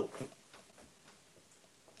you know.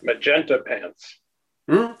 Magenta pants.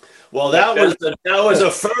 Well, that was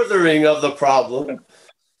a furthering of the problem.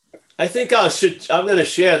 I think I'm going to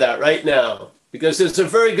share that right now because it's a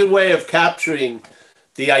very good way of capturing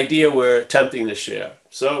the idea we're attempting to share.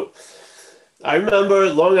 So I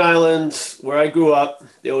remember Long Island, where I grew up,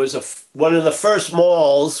 there was one of the first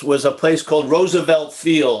malls was a place called Roosevelt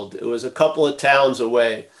Field. It was a couple of towns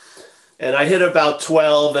away. And I hit about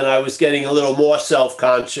 12 and I was getting a little more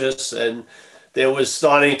self-conscious, and there was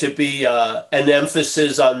starting to be an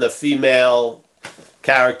emphasis on the female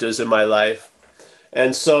characters in my life.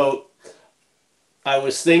 And so I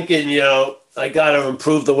was thinking, I got to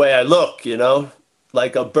improve the way I look,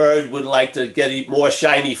 like a bird would like to get more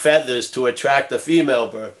shiny feathers to attract a female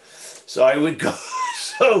bird. So I would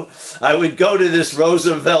go to this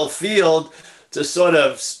Roosevelt Field to sort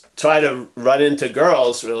of try to run into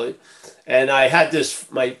girls, really. And I had this,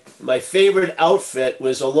 my favorite outfit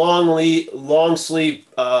was a long sleeve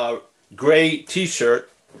gray t-shirt.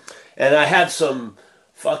 And I had some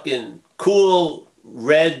fucking cool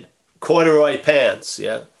red corduroy pants.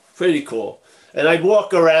 Yeah, pretty cool. And I'd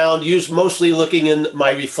walk around, mostly looking in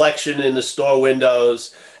my reflection in the store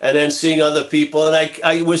windows and then seeing other people. And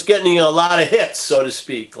I was getting a lot of hits, so to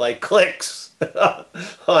speak, like clicks on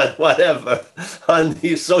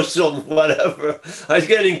the social whatever. I was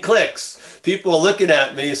getting clicks. People were looking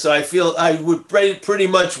at me. So I feel I would pretty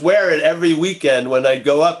much wear it every weekend when I'd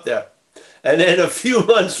go up there. And then a few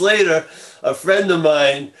months later, a friend of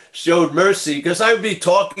mine showed mercy because I would be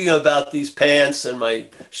talking about these pants and my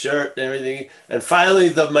shirt and everything. And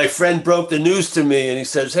finally, my friend broke the news to me and he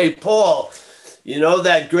says, "Hey, Paul, you know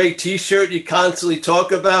that great t-shirt you constantly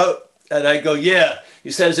talk about?" And I go, "Yeah." He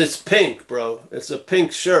says, "It's pink, bro. It's a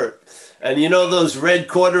pink shirt. And you know those red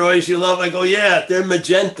corduroys you love?" I go, "Yeah, they're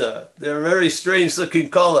magenta. They're a very strange looking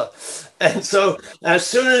color." And so as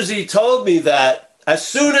soon as he told me,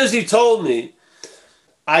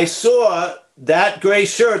 I saw that gray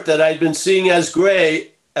shirt that I'd been seeing as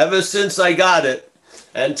gray ever since I got it.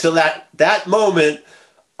 Until that moment,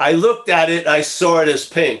 I looked at it, I saw it as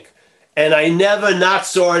pink. And I never not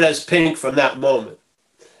saw it as pink from that moment.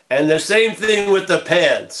 And the same thing with the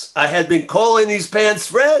pants. I had been calling these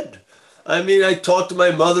pants red. I mean, I talked to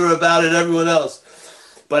my mother about it, everyone else.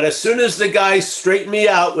 But as soon as the guy straightened me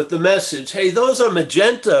out with the message, "Hey, those are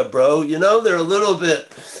magenta, bro. They're a little bit,"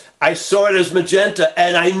 I saw it as magenta,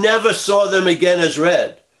 and I never saw them again as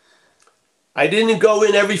red. I didn't go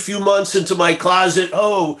in every few months into my closet.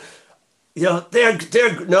 "Oh,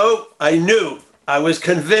 no, I knew. I was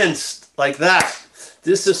convinced like that."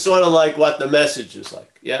 This is sort of like what the message is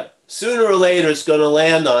like. Yeah. Sooner or later, it's going to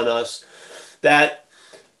land on us that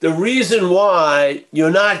the reason why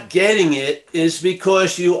you're not getting it is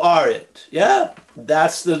because you are it. Yeah.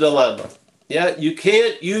 That's the dilemma. Yeah. You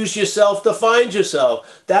can't use yourself to find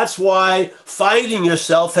yourself. That's why finding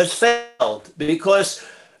yourself has failed, because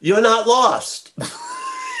you're not lost.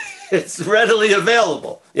 It's readily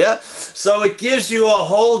available. Yeah. So it gives you a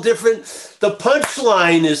whole different, the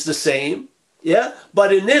punchline is the same. Yeah.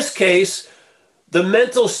 But in this case, the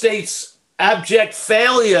mental state's abject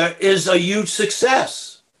failure is a huge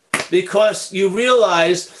success, because you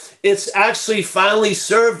realize it's actually finally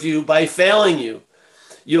served you by failing you.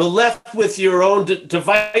 You're left with your own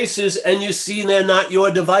devices, and you see they're not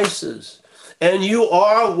your devices. And you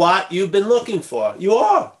are what you've been looking for. You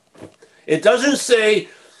are. It doesn't say,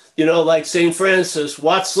 like St. Francis,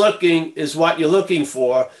 what's looking is what you're looking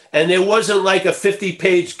for. And there wasn't like a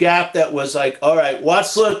 50-page gap that was like, all right,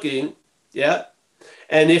 what's looking? Yeah.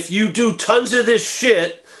 And if you do tons of this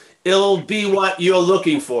shit, it'll be what you're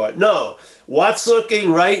looking for. No, what's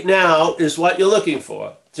looking right now is what you're looking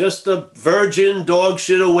for. Just the virgin dog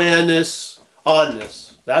shit awareness on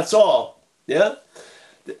this. That's all. Yeah.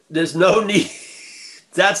 There's no need.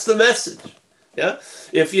 That's the message. Yeah.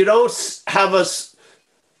 If you don't have a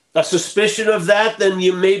suspicion of that, then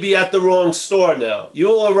you may be at the wrong store now.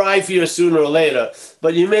 You'll arrive here sooner or later,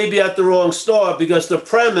 but you may be at the wrong store, because the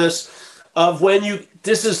premise of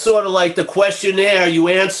this is sort of like the questionnaire you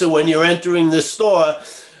answer when you're entering the store.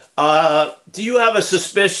 Do you have a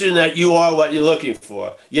suspicion that you are what you're looking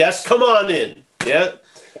for? Yes, come on in. Yeah.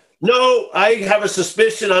 No, I have a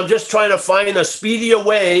suspicion. I'm just trying to find a speedier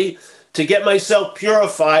way to get myself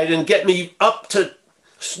purified and get me up to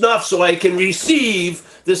snuff so I can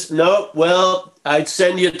receive this. No, well, I'd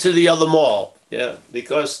send you to the other mall. Yeah,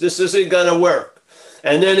 because this isn't going to work.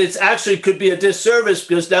 And then it's actually could be a disservice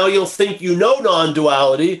because now you'll think you know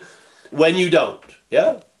non-duality when you don't.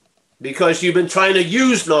 Yeah? Because you've been trying to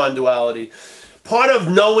use non-duality. Part of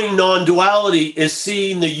knowing non-duality is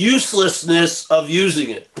seeing the uselessness of using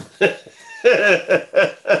it.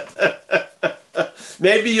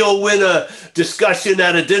 Maybe you'll win a discussion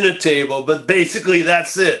at a dinner table, but basically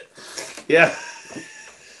that's it. Yeah.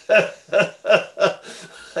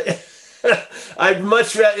 I'd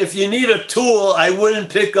much rather, if you need a tool, I wouldn't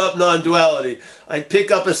pick up non-duality. I'd pick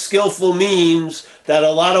up a skillful means that a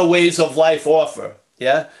lot of ways of life offer,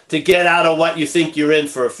 yeah, to get out of what you think you're in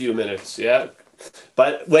for a few minutes, yeah.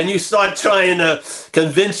 But when you start trying to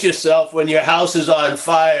convince yourself when your house is on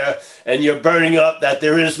fire and you're burning up that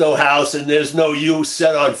there is no house and there's no you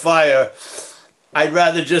set on fire, I'd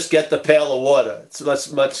rather just get the pail of water.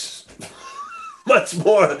 It's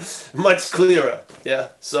much clearer, yeah.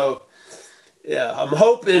 So, yeah, I'm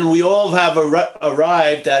hoping we all have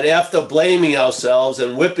arrived at, after blaming ourselves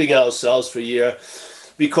and whipping ourselves for a year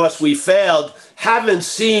because we failed, haven't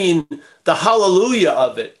seen the hallelujah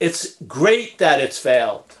of it. It's great that it's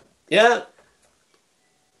failed. Yeah?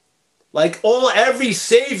 Like every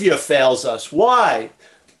savior fails us. Why?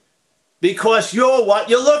 Because you're what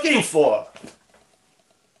you're looking for.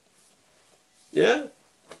 Yeah?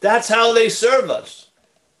 That's how they serve us.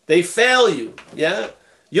 They fail you. Yeah?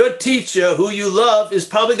 Your teacher, who you love, is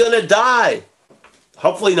probably going to die.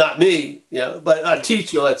 Hopefully not me, yeah, but a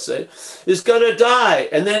teacher, let's say, is going to die.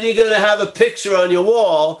 And then you're going to have a picture on your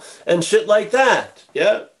wall and shit like that,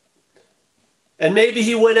 yeah? And maybe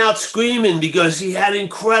he went out screaming because he had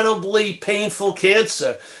incredibly painful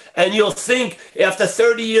cancer. And you'll think after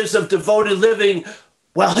 30 years of devoted living,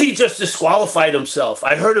 well, he just disqualified himself.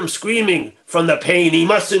 I heard him screaming from the pain. He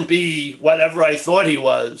mustn't be whatever I thought he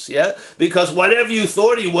was, yeah? Because whatever you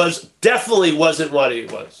thought he was definitely wasn't what he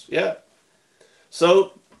was, yeah?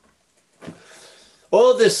 So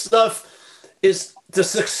all this stuff is, the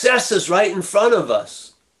success is right in front of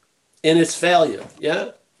us in its failure, yeah?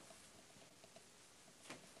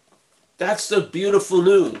 That's the beautiful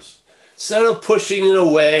news. Instead of pushing it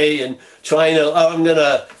away and trying to, oh, I'm going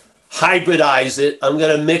to hybridize it, I'm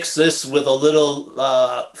going to mix this with a little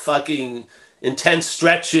fucking intense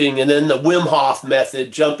stretching and then the Wim Hof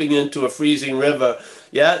method, jumping into a freezing river,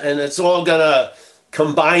 yeah? And it's all going to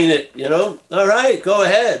combine it, you know? All right, go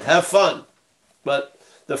ahead, have fun. But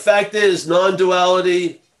the fact is,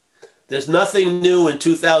 non-duality, there's nothing new in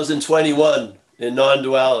 2021 in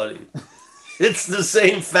non-duality. It's the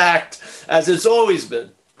same fact as it's always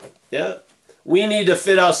been, yeah? We need to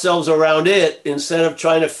fit ourselves around it instead of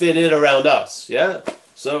trying to fit it around us, yeah?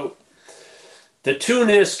 So the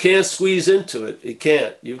two-ness can't squeeze into it. It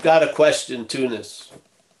can't. You've got to question two-ness.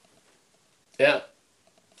 Yeah.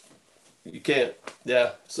 You can't.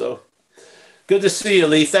 Yeah. So good to see you,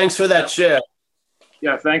 Lee. Thanks for that share.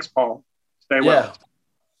 Yeah. Thanks, Paul. Stay well.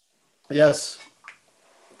 Yeah. Yes.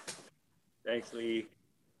 Thanks, Lee.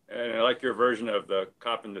 And I like your version of the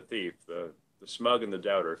cop and the thief, the smug and the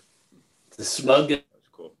doubter. The smug. That's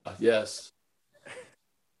cool. Yes.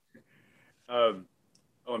 And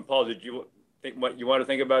Paul, did you think what you want to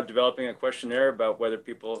think about developing a questionnaire about whether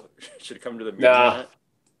people should come to the meeting? Nah.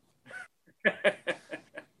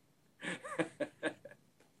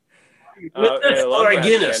 With us or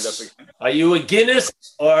against us? Are you against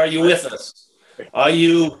us or are you with us? Are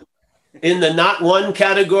you in the not one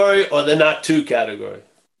category or the not two category?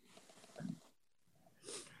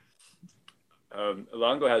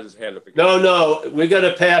 Alongo has his hand up again. No, we're going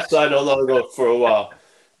to pass on Alongo for a while.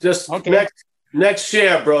 Just okay. Next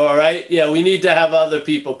share, bro, all right? Yeah, we need to have other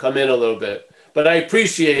people come in a little bit. But I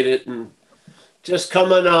appreciate it. And just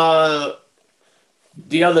come on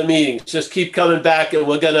the other meetings. Just keep coming back and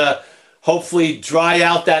we're going to hopefully dry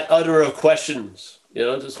out that udder of questions. You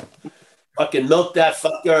know, just fucking milk that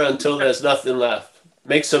fucker until there's nothing left.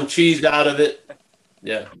 Make some cheese out of it.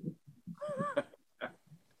 Yeah.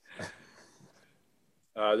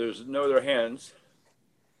 There's no other hands.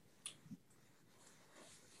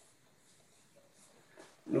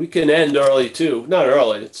 We can end early too. Not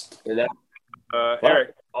early. It's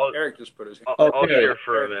Eric. Eric just put his hand. I'll share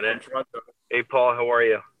for a minute. Hey, Paul, how are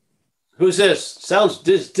you? Who's this? Sounds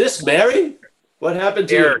this Mary? What happened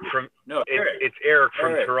to Eric you? It's Eric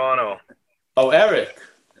from Toronto. Oh, Eric.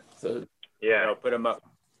 So, yeah. No, put him up.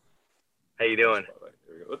 How you doing?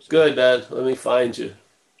 Oops. Good, man. Let me find you.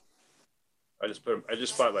 I just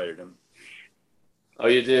spotlighted him. Oh,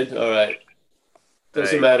 you did? All right.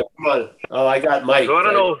 Doesn't matter. Come on. Oh, I got Mike. So I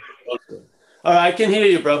don't know. All right, I can hear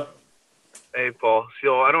you, bro. Hey, Paul.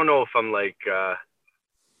 So I don't know if I'm like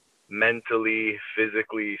mentally,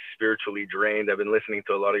 physically, spiritually drained. I've been listening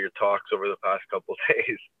to a lot of your talks over the past couple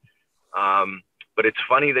days. But it's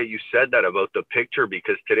funny that you said that about the picture,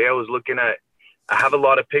 because today I have a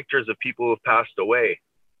lot of pictures of people who have passed away.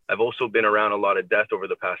 I've also been around a lot of death over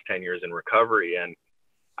the past 10 years in recovery, and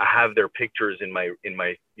I have their pictures in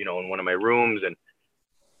one of my rooms. And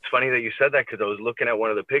it's funny that you said that, because I was looking at one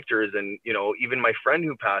of the pictures, and, even my friend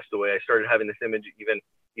who passed away, I started having this image,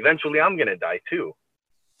 eventually I'm going to die too,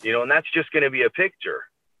 and that's just going to be a picture.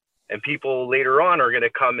 And people later on are going to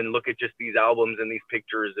come and look at just these albums and these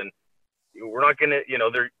pictures, and we're not going to,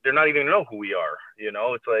 they're not even going to know who we are,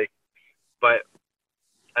 it's like, but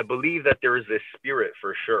I believe that there is this spirit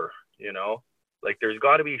for sure, like there's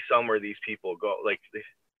got to be somewhere these people go, like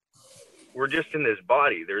we're just in this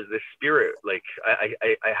body. There's this spirit. Like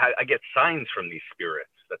I get signs from these spirits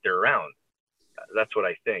that they're around. That's what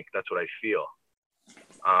I think. That's what I feel.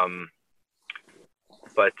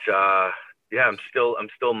 But yeah, I'm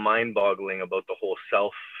still mind-boggling about the whole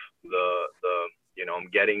self. I'm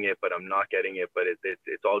getting it, but I'm not getting it. But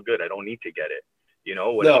it's all good. I don't need to get it.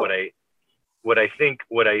 What I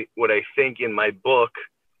think in my book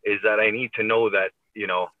is that I need to know that,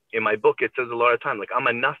 in my book, it says a lot of time, like I'm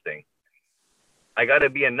a nothing. I got to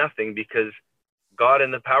be a nothing because God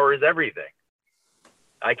and the power is everything.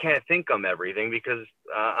 I can't think I'm everything because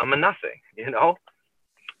I'm a nothing,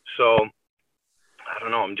 So I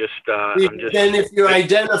don't know. I'm just. Then if you're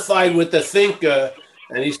identified with the thinker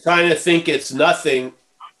and he's trying to think it's nothing,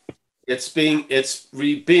 it's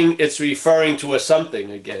referring to a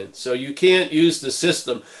something again. So you can't use the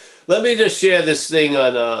system. Let me just share this thing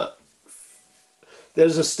on.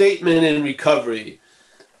 There's a statement in recovery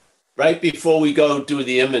right before we go do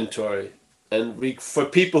the inventory. And for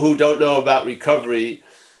people who don't know about recovery,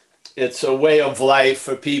 it's a way of life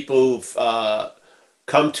for people who've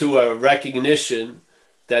come to a recognition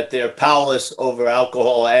that they're powerless over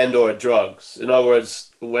alcohol and or drugs. In other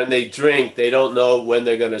words, when they drink, they don't know when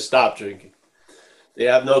they're going to stop drinking. They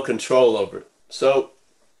have no control over it. So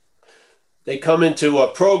they come into a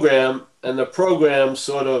program, and the program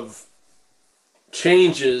sort of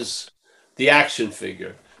changes the action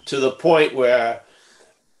figure to the point where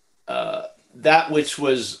that which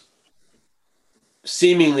was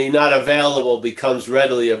seemingly not available becomes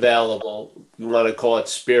readily available. You want to call it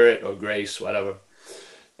spirit or grace, whatever.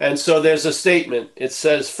 And so there's a statement. It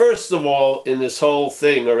says, first of all, in this whole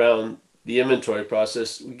thing around the inventory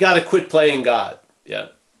process, we got to quit playing God. Yeah.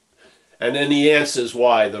 And then he answers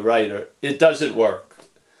why, the writer, it doesn't work.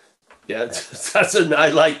 Yeah, I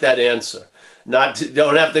like that answer.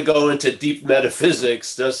 Don't have to go into deep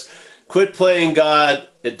metaphysics. Just quit playing God.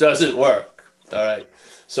 It doesn't work. All right.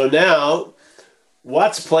 So now,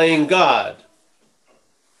 what's playing God?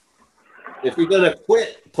 If you're going to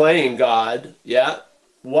quit playing God, yeah,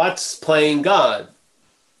 what's playing God?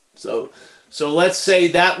 So let's say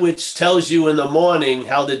that which tells you in the morning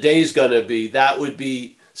how the day's going to be, that would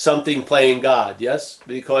be something playing God, yes?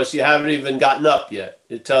 Because you haven't even gotten up yet.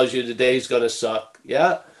 It tells you the day's going to suck,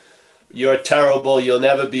 yeah? You're terrible, you'll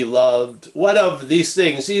never be loved. What of these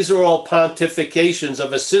things? These are all pontifications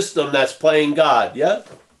of a system that's playing God, yeah?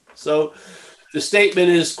 So the statement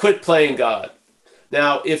is quit playing God.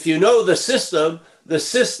 Now, if you know the system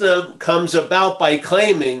comes about by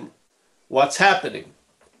claiming what's happening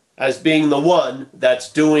as being the one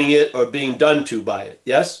that's doing it or being done to by it,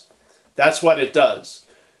 yes? That's what it does.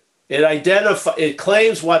 It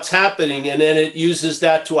claims what's happening, and then it uses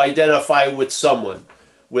that to identify with someone,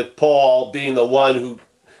 with Paul being the one who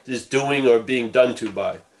is doing or being done to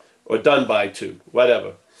by, or done by to,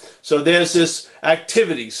 whatever. So there's this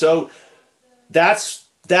activity. So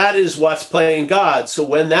that is what's playing God. So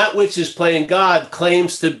when that which is playing God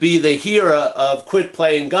claims to be the hearer of quit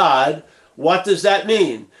playing God, what does that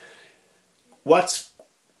mean?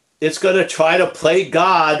 It's going to try to play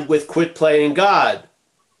God with quit playing God.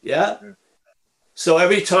 Yeah? So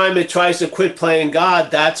every time it tries to quit playing God,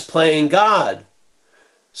 that's playing God.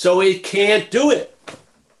 So it can't do it.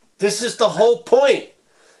 This is the whole point.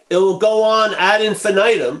 It will go on ad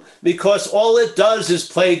infinitum because all it does is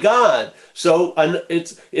play God. So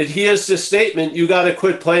it hears the statement, you got to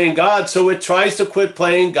quit playing God. So it tries to quit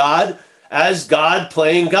playing God as God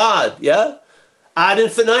playing God. Yeah? Ad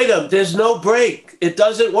infinitum. There's no break. It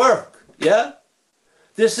doesn't work. Yeah?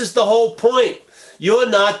 This is the whole point. You're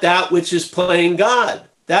not that which is playing God.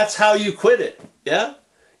 That's how you quit it. Yeah?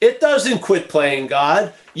 It doesn't quit playing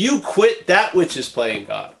God. You quit that which is playing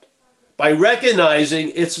God by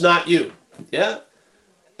recognizing it's not you. Yeah?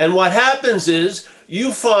 And what happens is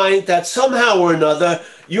you find that somehow or another,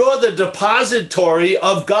 you're the depository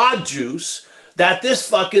of God juice that this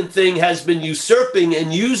fucking thing has been usurping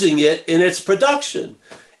and using it in its production.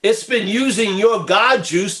 It's been using your God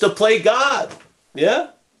juice to play God. Yeah?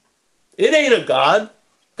 It ain't a God.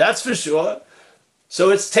 That's for sure. So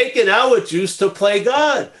it's taken our juice to play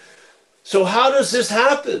God. So how does this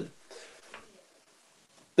happen?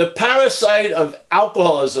 The parasite of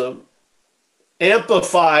alcoholism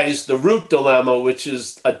amplifies the root dilemma, which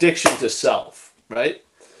is addiction to self, right?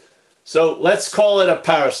 So let's call it a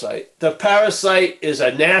parasite. The parasite is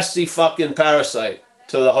a nasty fucking parasite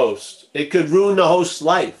to the host. It could ruin the host's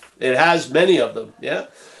life. It has many of them, yeah?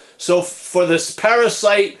 So for this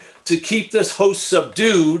parasite to keep this host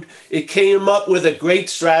subdued, it came up with a great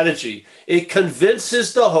strategy. It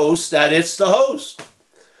convinces the host that it's the host.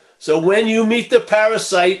 So when you meet the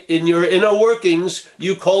parasite in your inner workings,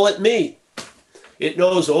 you call it me. It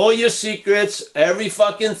knows all your secrets, every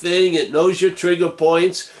fucking thing. It knows your trigger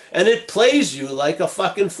points, and it plays you like a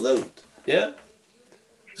fucking flute, yeah?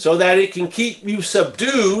 So that it can keep you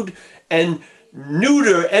subdued and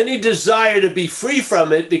neuter any desire to be free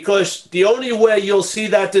from it, because the only way you'll see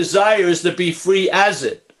that desire is to be free as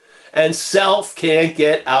it. And self can't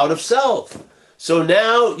get out of self. So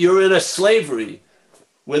now you're in a slavery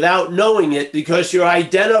without knowing it, because you're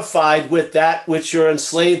identified with that which you're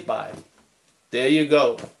enslaved by. There you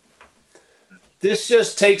go. This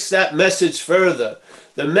just takes that message further.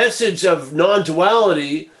 The message of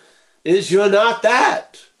non-duality is you're not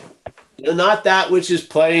that. You're not that which is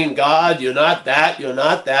playing God. You're not that. You're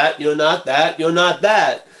not that. You're not that. You're not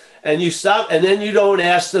that. And you stop, and then you don't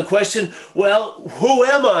ask the question, well, who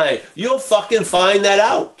am I? You'll fucking find that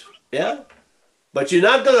out. Yeah? But you're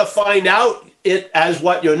not going to find out it as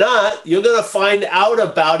what you're not. You're going to find out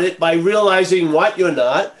about it by realizing what you're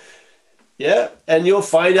not. Yeah? And you'll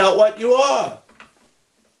find out what you are.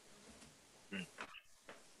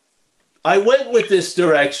 I went with this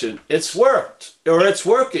direction. It's worked, or it's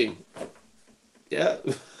working. Yeah.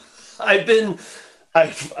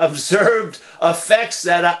 I've observed effects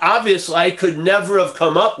that obviously I could never have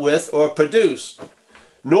come up with or produced,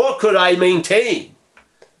 nor could I maintain.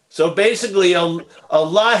 So basically a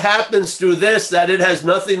lot happens through this that it has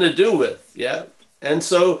nothing to do with. Yeah. And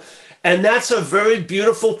that's a very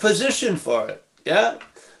beautiful position for it. Yeah.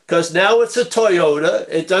 Because now it's a Toyota.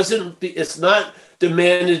 It's not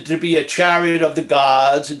demanded to be a chariot of the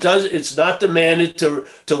gods. It's not demanded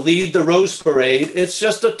to lead the Rose Parade. It's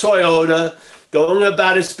just a Toyota going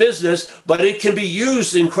about its business, but it can be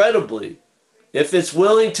used incredibly. If it's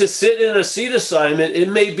willing to sit in a seat assignment, it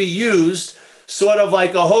may be used sort of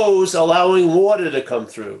like a hose allowing water to come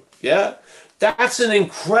through. Yeah? That's an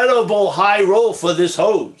incredible high role for this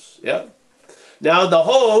hose. Yeah? Now, the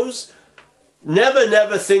hose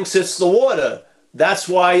never thinks it's the water. That's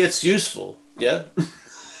why it's useful. Yeah?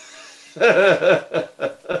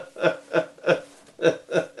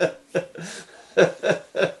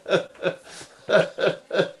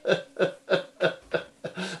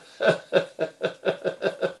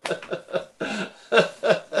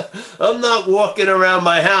 I'm not walking around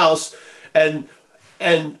my house and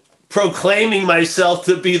proclaiming myself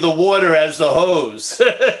to be the water as the hose.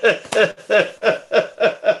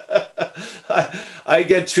 I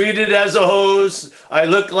get treated as a hose. I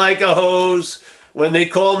look like a hose. When they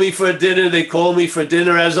call me for dinner, they call me for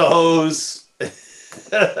dinner as a hose.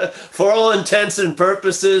 For all intents and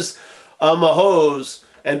purposes, I'm a hose.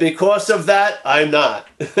 And because of that, I'm not.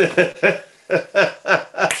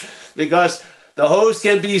 Because the hose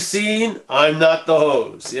can be seen, I'm not the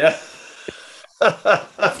hose. Yeah.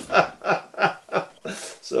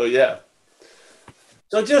 So yeah.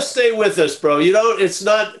 So just stay with us, bro. You don't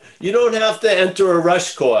have to enter a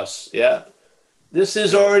rush course. Yeah. This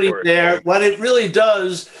is already there. What it really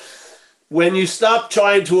does, when you stop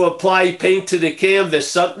trying to apply paint to the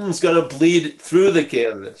canvas, something's going to bleed through the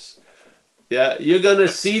canvas. Yeah. You're going to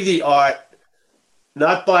see the art,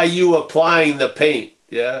 not by you applying the paint.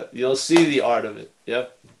 Yeah. You'll see the art of it. Yeah.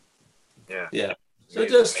 Yeah. Yeah. So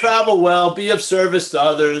just travel well, be of service to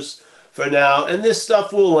others for now, and this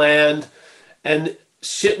stuff will land, and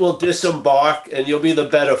shit will disembark, and you'll be the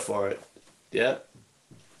better for it. Yeah?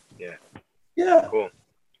 Yeah. Yeah. Cool.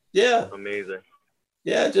 Yeah. Amazing.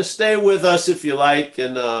 Yeah, just stay with us if you like,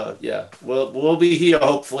 and yeah, we'll be here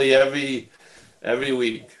hopefully every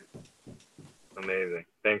week. Amazing.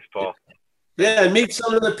 Thanks, Paul. Yeah, and meet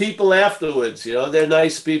some of the people afterwards. You know, they're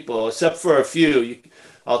nice people, except for a few.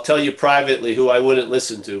 I'll tell you privately who I wouldn't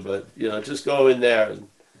listen to, but you know, just go in there. And...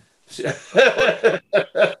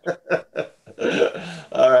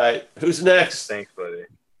 All right, who's next? Thanks, buddy.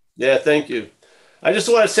 Yeah, thank you. I just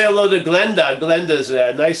want to say hello to Glenda. Glenda's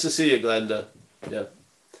there. Nice to see you, Glenda. Yeah,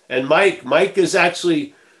 and Mike. Mike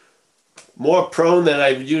more prone than I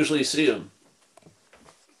usually see him.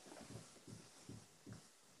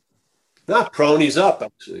 Not prone, he's up,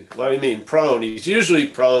 actually. What do you mean, prone? He's usually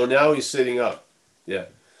prone. Now he's sitting up. Yeah.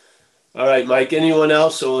 All right, Mike, anyone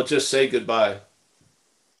else, or we'll just say goodbye?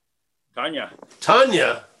 Tanya.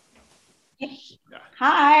 Tanya.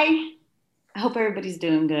 Hi. I hope everybody's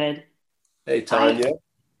doing good. Hey, Tanya.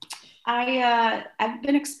 I've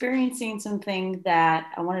been experiencing something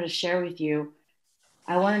that I wanted to share with you.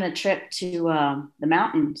 I went on a trip to the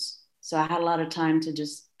mountains, so I had a lot of time to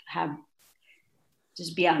just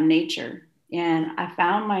be out in nature, and I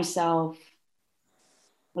found myself,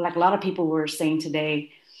 like a lot of people were saying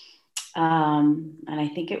today, and I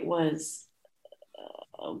think it was,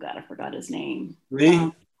 oh God, I forgot his name.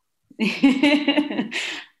 Me?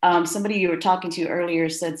 Somebody you were talking to earlier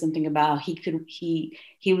said something about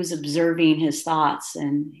he was observing his thoughts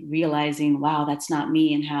and realizing, wow, that's not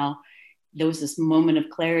me, and how there was this moment of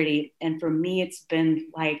clarity. And for me, it's been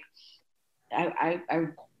like, I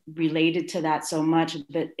related to that so much,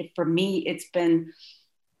 but for me, it's been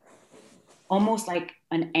almost like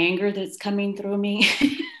an anger that's coming through me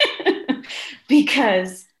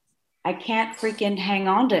because I can't freaking hang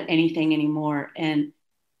on to anything anymore. And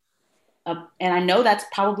I know that's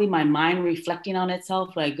probably my mind reflecting on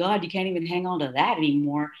itself, like, God, you can't even hang on to that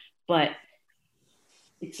anymore. But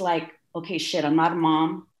it's like, okay, shit, I'm not a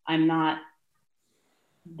mom. I'm not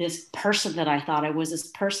this person that I thought I was, this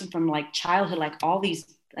person from like childhood, like all these,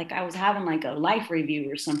 like I was having like a life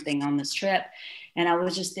review or something on this trip. And I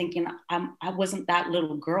was just thinking, I wasn't that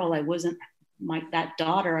little girl. I wasn't that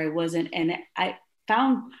daughter. I wasn't. And I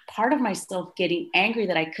found part of myself getting angry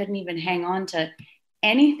that I couldn't even hang on to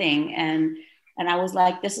anything. And I was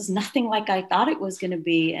like, this is nothing like I thought it was going to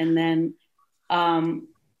be. And then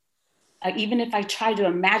even if I tried to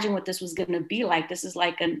imagine what this was going to be like, this is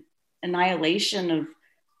like an annihilation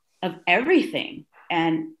of everything.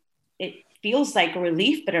 And it feels like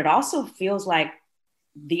relief, but it also feels like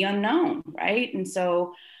the unknown, right? And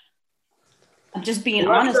so I'm just being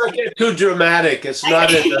honest. Let's not get too dramatic. It's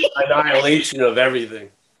not an annihilation of everything.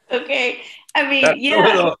 Okay. I mean,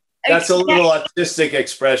 that's a little artistic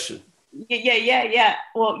expression. Yeah.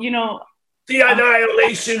 Well, you know, the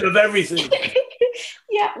annihilation of everything.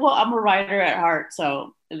 Yeah. Well, I'm a writer at heart,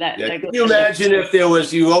 so that. Yeah. Can you imagine if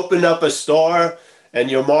you opened up a store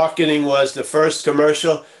and your marketing was the first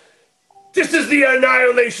commercial? This is the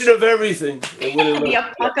annihilation of everything.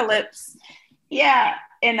 The apocalypse. Yeah,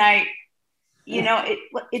 and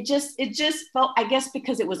it just felt, I guess,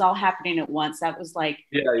 because it was all happening at once. That was like,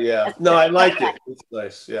 yeah. No, I like it. It's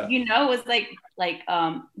nice. Yeah. You know, it was like,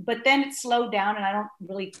 but then it slowed down, and I don't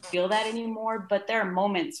really feel that anymore. But there are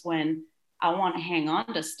moments when I want to hang on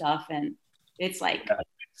to stuff, and it's like.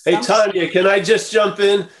 Hey, Tanya, can I just jump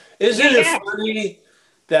in? Isn't it funny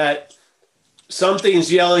that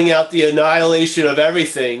something's yelling out the annihilation of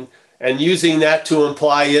everything and using that to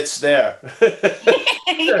imply it's there?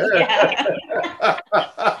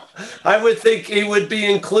 I would think it would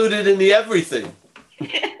be included in the everything.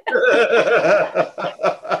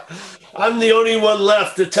 I'm the only one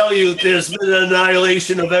left to tell you there's been an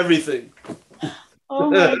annihilation of everything. Oh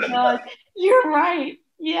my God, you're right.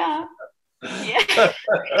 Yeah.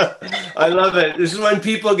 I love it. This is when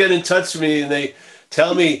people get in touch with me and they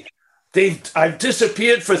tell me, I've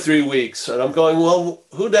disappeared for 3 weeks. And I'm going, well,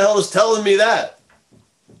 who the hell is telling me that?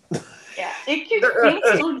 Yeah, if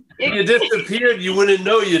you disappeared, you wouldn't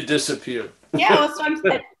know you disappeared. Yeah, that's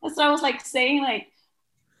what I was like saying,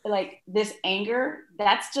 like this anger,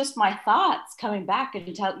 that's just my thoughts coming back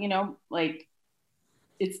and tell, you know, like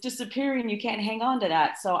it's disappearing. You can't hang on to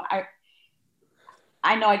that. So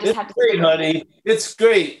I know I just have to. It's great, honey. It's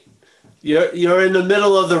great. You're in the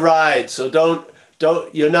middle of the ride, so don't.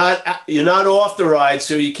 You're not off the ride,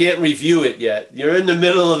 so you can't review it yet. You're in the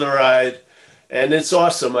middle of the ride, and it's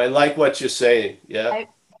awesome. I like what you're saying. Yeah.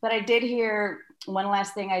 But I did hear one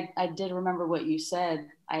last thing. I did remember what you said.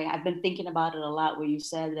 I've been thinking about it a lot. Where you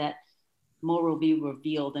said that more will be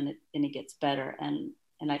revealed, and it gets better, and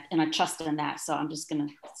I trust in that. So I'm just gonna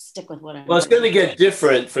stick with what I'm. Well, it's gonna get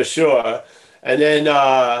different for sure, and then.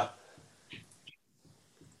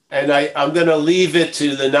 And I'm going to leave it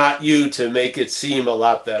to the not you to make it seem a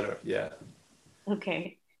lot better. Yeah.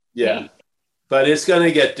 Okay. Yeah. Thanks. But it's going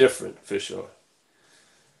to get different for sure.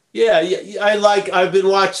 Yeah. I've been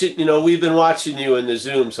watching, we've been watching you in the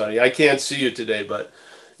Zooms, honey. I can't see you today, but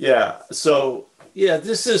yeah. So, yeah,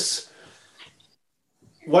 this is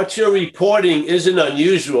what you're reporting isn't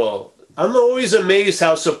unusual. I'm always amazed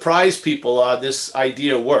how surprised people are this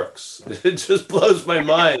idea works. It just blows my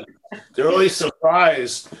mind. They're always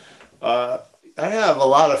surprised. I have a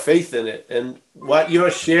lot of faith in it. And what you're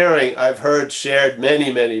sharing, I've heard shared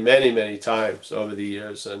many, many, many, many times over the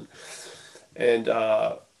years. And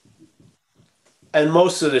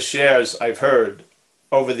most of the shares I've heard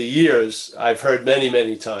over the years, I've heard many,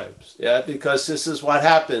 many times. Yeah, because this is what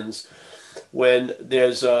happens when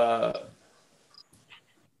there's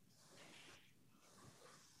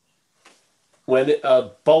when a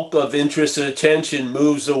bulk of interest and attention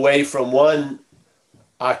moves away from one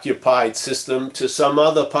occupied system to some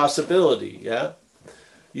other possibility. Yeah.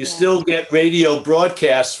 You still get radio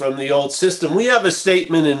broadcasts from the old system. We have a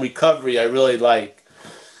statement in recovery I really like.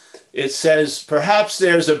 It says, perhaps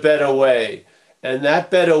there's a better way. And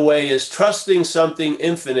that better way is trusting something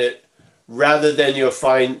infinite rather than your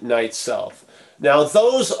finite self. Now,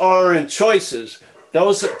 those aren't choices.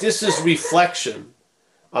 This is reflection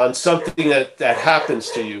on something that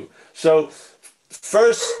happens to you. So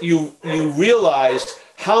first, you realize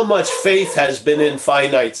how much faith has been in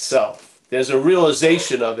finite self. There's a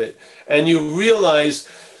realization of it. And you realize,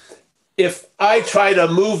 if I try to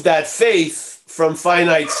move that faith from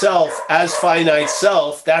finite self as finite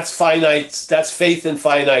self, that's faith in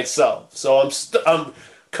finite self. So I'm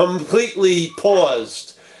completely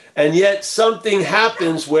paused. And yet something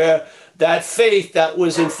happens where that faith that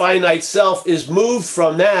was in finite self is moved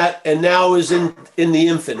from that and now is in the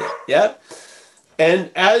infinite. Yeah.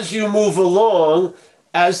 And as you move along,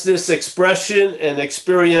 as this expression and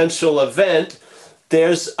experiential event,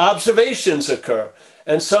 there's observations occur.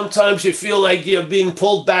 And sometimes you feel like you're being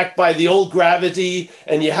pulled back by the old gravity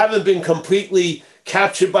and you haven't been completely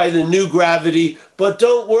captured by the new gravity. But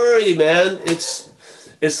don't worry, man. It's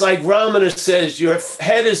like Ramana says, your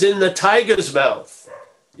head is in the tiger's mouth.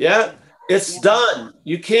 Yeah? It's done.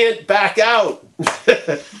 You can't back out.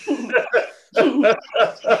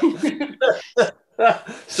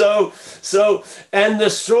 So and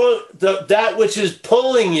that which is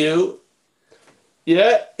pulling you,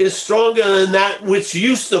 is stronger than that which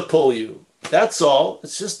used to pull you. That's all.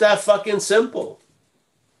 It's just that fucking simple.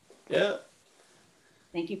 Yeah.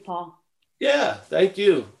 Thank you, Paul. Yeah, thank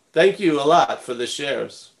you. Thank you a lot for the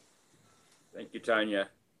shares. Thank you, Tanya.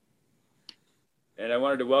 And I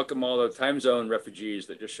wanted to welcome all the time zone refugees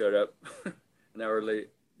that just showed up an hour late.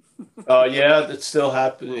 Oh, yeah, that's still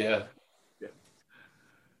happening, yeah. Yeah.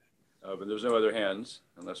 But there's no other hands,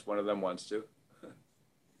 unless one of them wants to.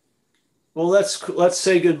 Well, let's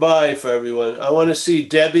say goodbye for everyone. I want to see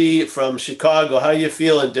Debbie from Chicago. How you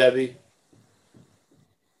feeling, Debbie?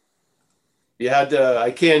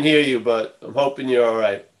 I can't hear you, but I'm hoping you're all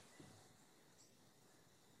right.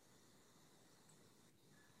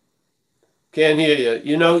 Can't hear you.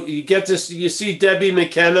 You know, you get this. You see Debbie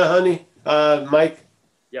McKenna, honey, Mike?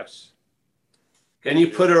 Yes. Can you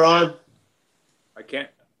put her on? I can't.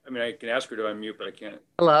 I mean, I can ask her to unmute, but I can't.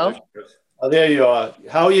 Hello. Oh, there you are.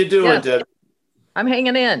 How are you doing, Yes. Debbie? I'm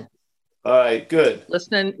hanging in, All right, good.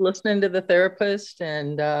 listening to the therapist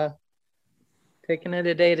and taking it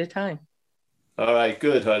a day at a time. All right,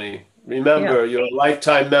 good, honey. Remember, you're a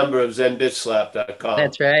lifetime member of ZenBitchSlap.com.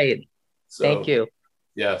 That's right. So, Thank you.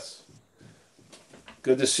 Yes.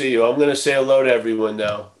 Good to see you. I'm going to say hello to everyone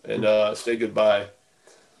now and say goodbye.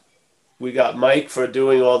 We got Mike for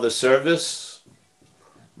doing all the service.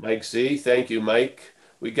 Mike Z. Thank you, Mike.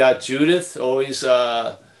 We got Judith. Always,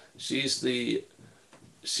 she's the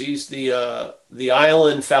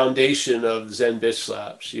island foundation of Zen Bitch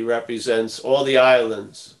Slap. She represents all the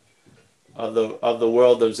islands of the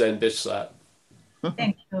world of Zen Bitch Slap.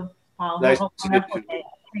 Thank you, Paul. Nice Have a to see wonderful you. day.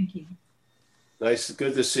 Thank you. Nice,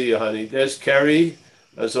 good to see you, honey. There's Kerry,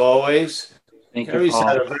 as always. Kerry's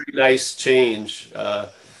had a very nice change.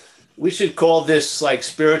 We should call this like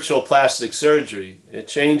spiritual plastic surgery. It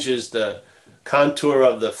changes the contour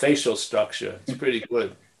of the facial structure. It's pretty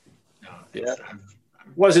good. Yeah.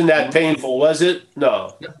 Wasn't that painful, was it?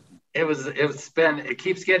 No. It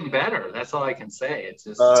keeps getting better. That's all I can say. It's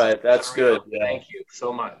just all right. That's good. Yeah. Thank you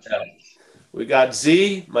so much. Yeah. We got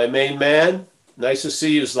Z, my main man. Nice to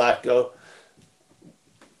see you, Zlatko.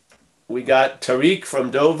 We got Tariq from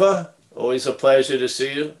Dover. Always a pleasure to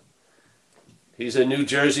see you. He's a New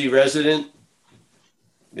Jersey resident.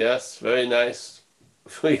 Yes, very nice.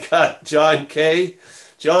 We got John K.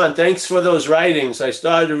 John, thanks for those writings. I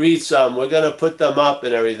started to read some. We're going to put them up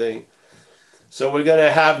and everything. So we're going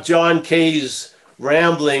to have John K.'s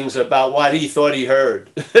ramblings about what he thought he heard.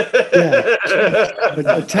 Yeah.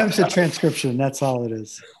 Attempts at transcription, that's all it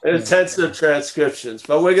is. Attempts at transcriptions.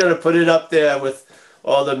 But we're going to put it up there with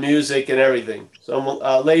all the music and everything. Some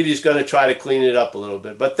lady's going to try to clean it up a little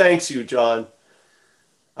bit. But thanks you, John.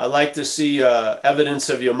 I like to see evidence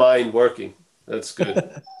of your mind working. That's good.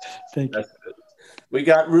 Thank you. That's good. We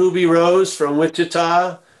got Ruby Rose from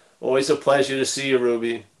Wichita. Always a pleasure to see you,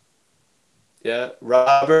 Ruby. Yeah,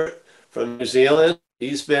 Robert from New Zealand.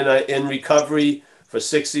 He's been in recovery for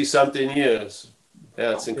 60-something years.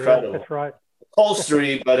 Yeah, it's incredible. That's right.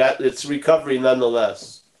 Upholstery, but it's recovery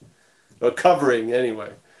nonetheless. Or covering,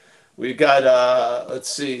 anyway. We got, let's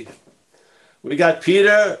see. We got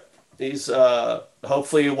Peter. He's,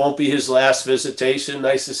 hopefully it won't be his last visitation.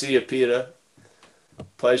 Nice to see you, Peter.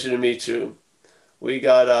 Pleasure to meet you. We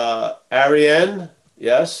got Ariane.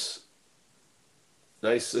 Yes.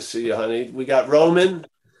 Nice to see you, honey. We got Roman.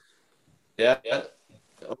 Yeah.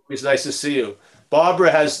 Always nice to see you.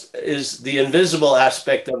 Barbara is the invisible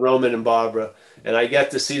aspect of Roman and Barbara, and I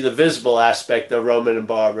get to see the visible aspect of Roman and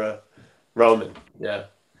Barbara. Roman, yeah.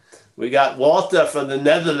 We got Walter from the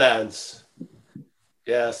Netherlands.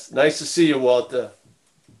 Yes, nice to see you, Walter.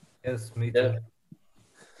 Yes, me too.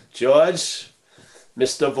 George,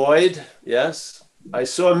 Mr. Void, yes. I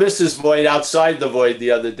saw Mrs. Void outside the Void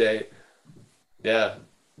the other day. Yeah.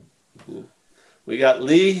 We got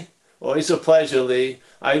Lee. Always a pleasure, Lee.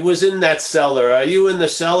 I was in that cellar. Are you in the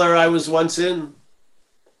cellar I was once in?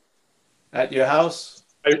 At your house?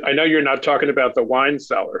 I know you're not talking about the wine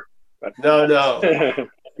cellar. But... No.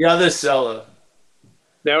 The other cellar.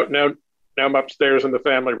 Now I'm upstairs in the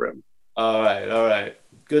family room. All right.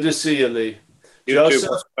 Good to see you, Lee. You Joseph,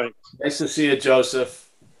 too. Thanks. nice to see you, Joseph.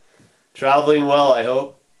 Traveling well, I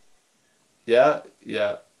hope. Yeah,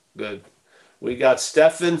 good. We got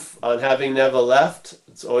Stefan on Having Never Left.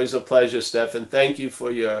 It's always a pleasure, Stefan. Thank you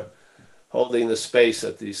for your holding the space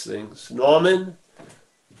at these things. Norman,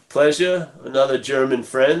 pleasure. Another German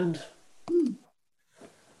friend.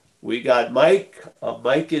 We got Mike.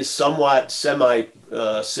 Mike is somewhat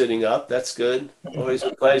sitting up. That's good. Always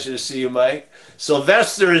a pleasure to see you, Mike.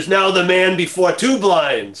 Sylvester is now the man before two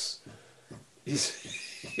blinds.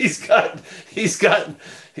 He's got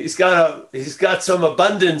some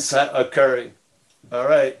abundance occurring. All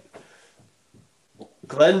right.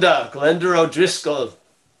 Glenda O'Driscoll.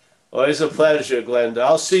 Always a pleasure, Glenda.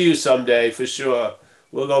 I'll see you someday for sure.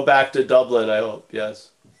 We'll go back to Dublin, I hope.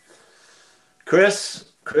 Yes. Chris,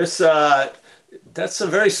 that's a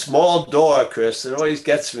very small door, Chris. It always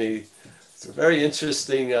gets me. It's a very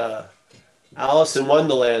interesting Alice in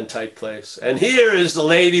Wonderland type place. And here is the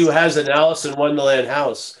lady who has an Alice in Wonderland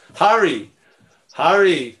house. Hari,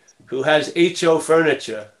 who has HO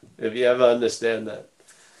furniture, if you ever understand that.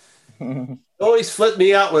 It always flipped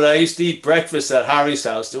me out when I used to eat breakfast at Hari's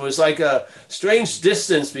house. There was like a strange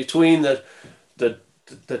distance between the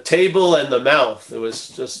table and the mouth. It was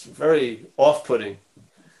just very off-putting.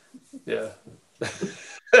 Yeah.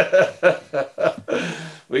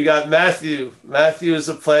 We got Matthew. Matthew is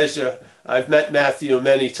a pleasure. I've met Matthew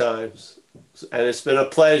many times, and it's been a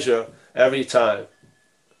pleasure every time.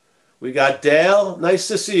 We got Dale. Nice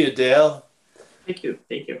to see you, Dale. Thank you.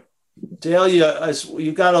 Dale,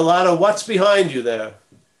 you got a lot of, what's behind you there?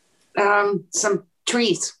 Some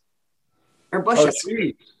trees or bushes. Oh,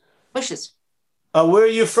 trees. Bushes. Where are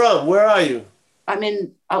you from? Where are you? I'm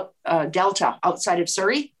in Delta, outside of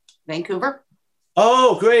Surrey, Vancouver.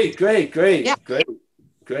 Oh, great. Yeah.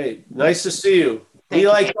 Great. Nice to see you. We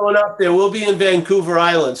like going up there. We'll be in Vancouver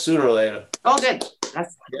Island sooner or later. Oh, good.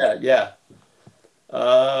 Yeah.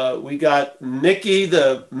 We got Nikki,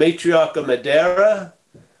 the matriarch of Madeira,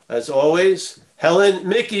 as always. Helen,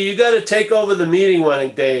 Mickey, you got to take over the meeting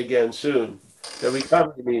one day again soon. The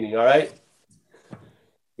recovery meeting, all right?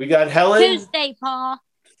 We got Helen. Tuesday, Paul.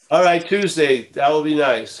 All right, Tuesday. That will be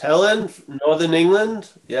nice. Helen, Northern England.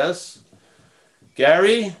 Yes.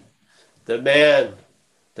 Gary, the man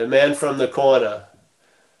from the corner.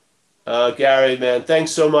 Gary, man,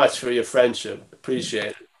 thanks so much for your friendship. Appreciate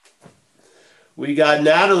it. We got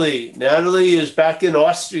Natalie. Natalie is back in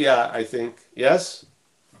Austria, I think. Yes?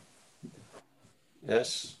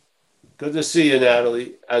 Yes. Good to see you,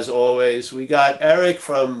 Natalie, as always. We got Eric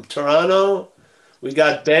from Toronto. We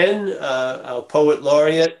got Ben, our poet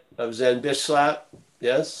laureate of Zen Bishlap.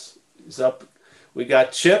 Yes, he's up. We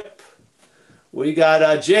got Chip. We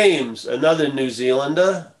got James, another New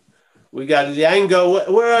Zealander. We got Yango.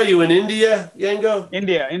 Where are you, in India, Yango?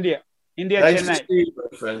 India, Nice Chennai. to see you,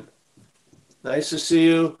 my friend. Nice to see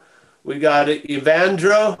you. We got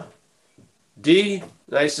Evandro D.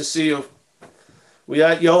 Nice to see you. We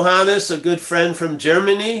got Johannes, a good friend from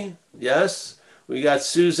Germany. Yes. We got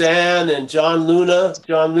Suzanne and John Luna.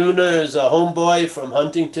 John Luna is a homeboy from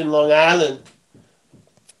Huntington, Long Island.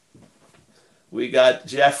 We got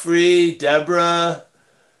Jeffrey, Deborah,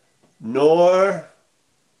 Noor,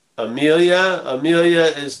 Amelia. Amelia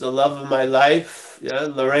is the love of my life. Yeah,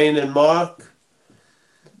 Lorraine and Mark.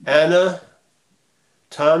 Anna,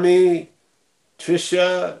 Tommy,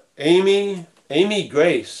 Trisha, Amy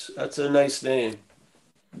Grace. That's a nice name.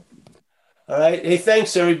 All right. Hey,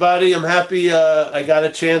 thanks everybody. I'm happy I got a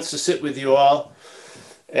chance to sit with you all,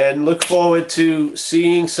 and look forward to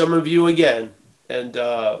seeing some of you again. And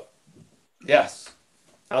yes,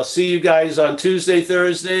 I'll see you guys on Tuesday,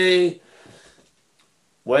 Thursday,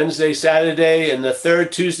 Wednesday, Saturday, and the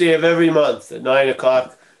third Tuesday of every month at 9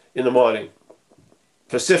 o'clock in the morning,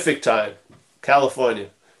 Pacific time, California.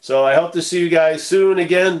 So I hope to see you guys soon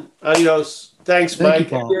again. Adios. Thanks, Mike.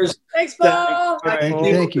 Paul. Thanks, Paul. Thank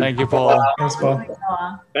you. Thank you, Paul.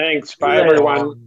 Thanks. Bye, everyone.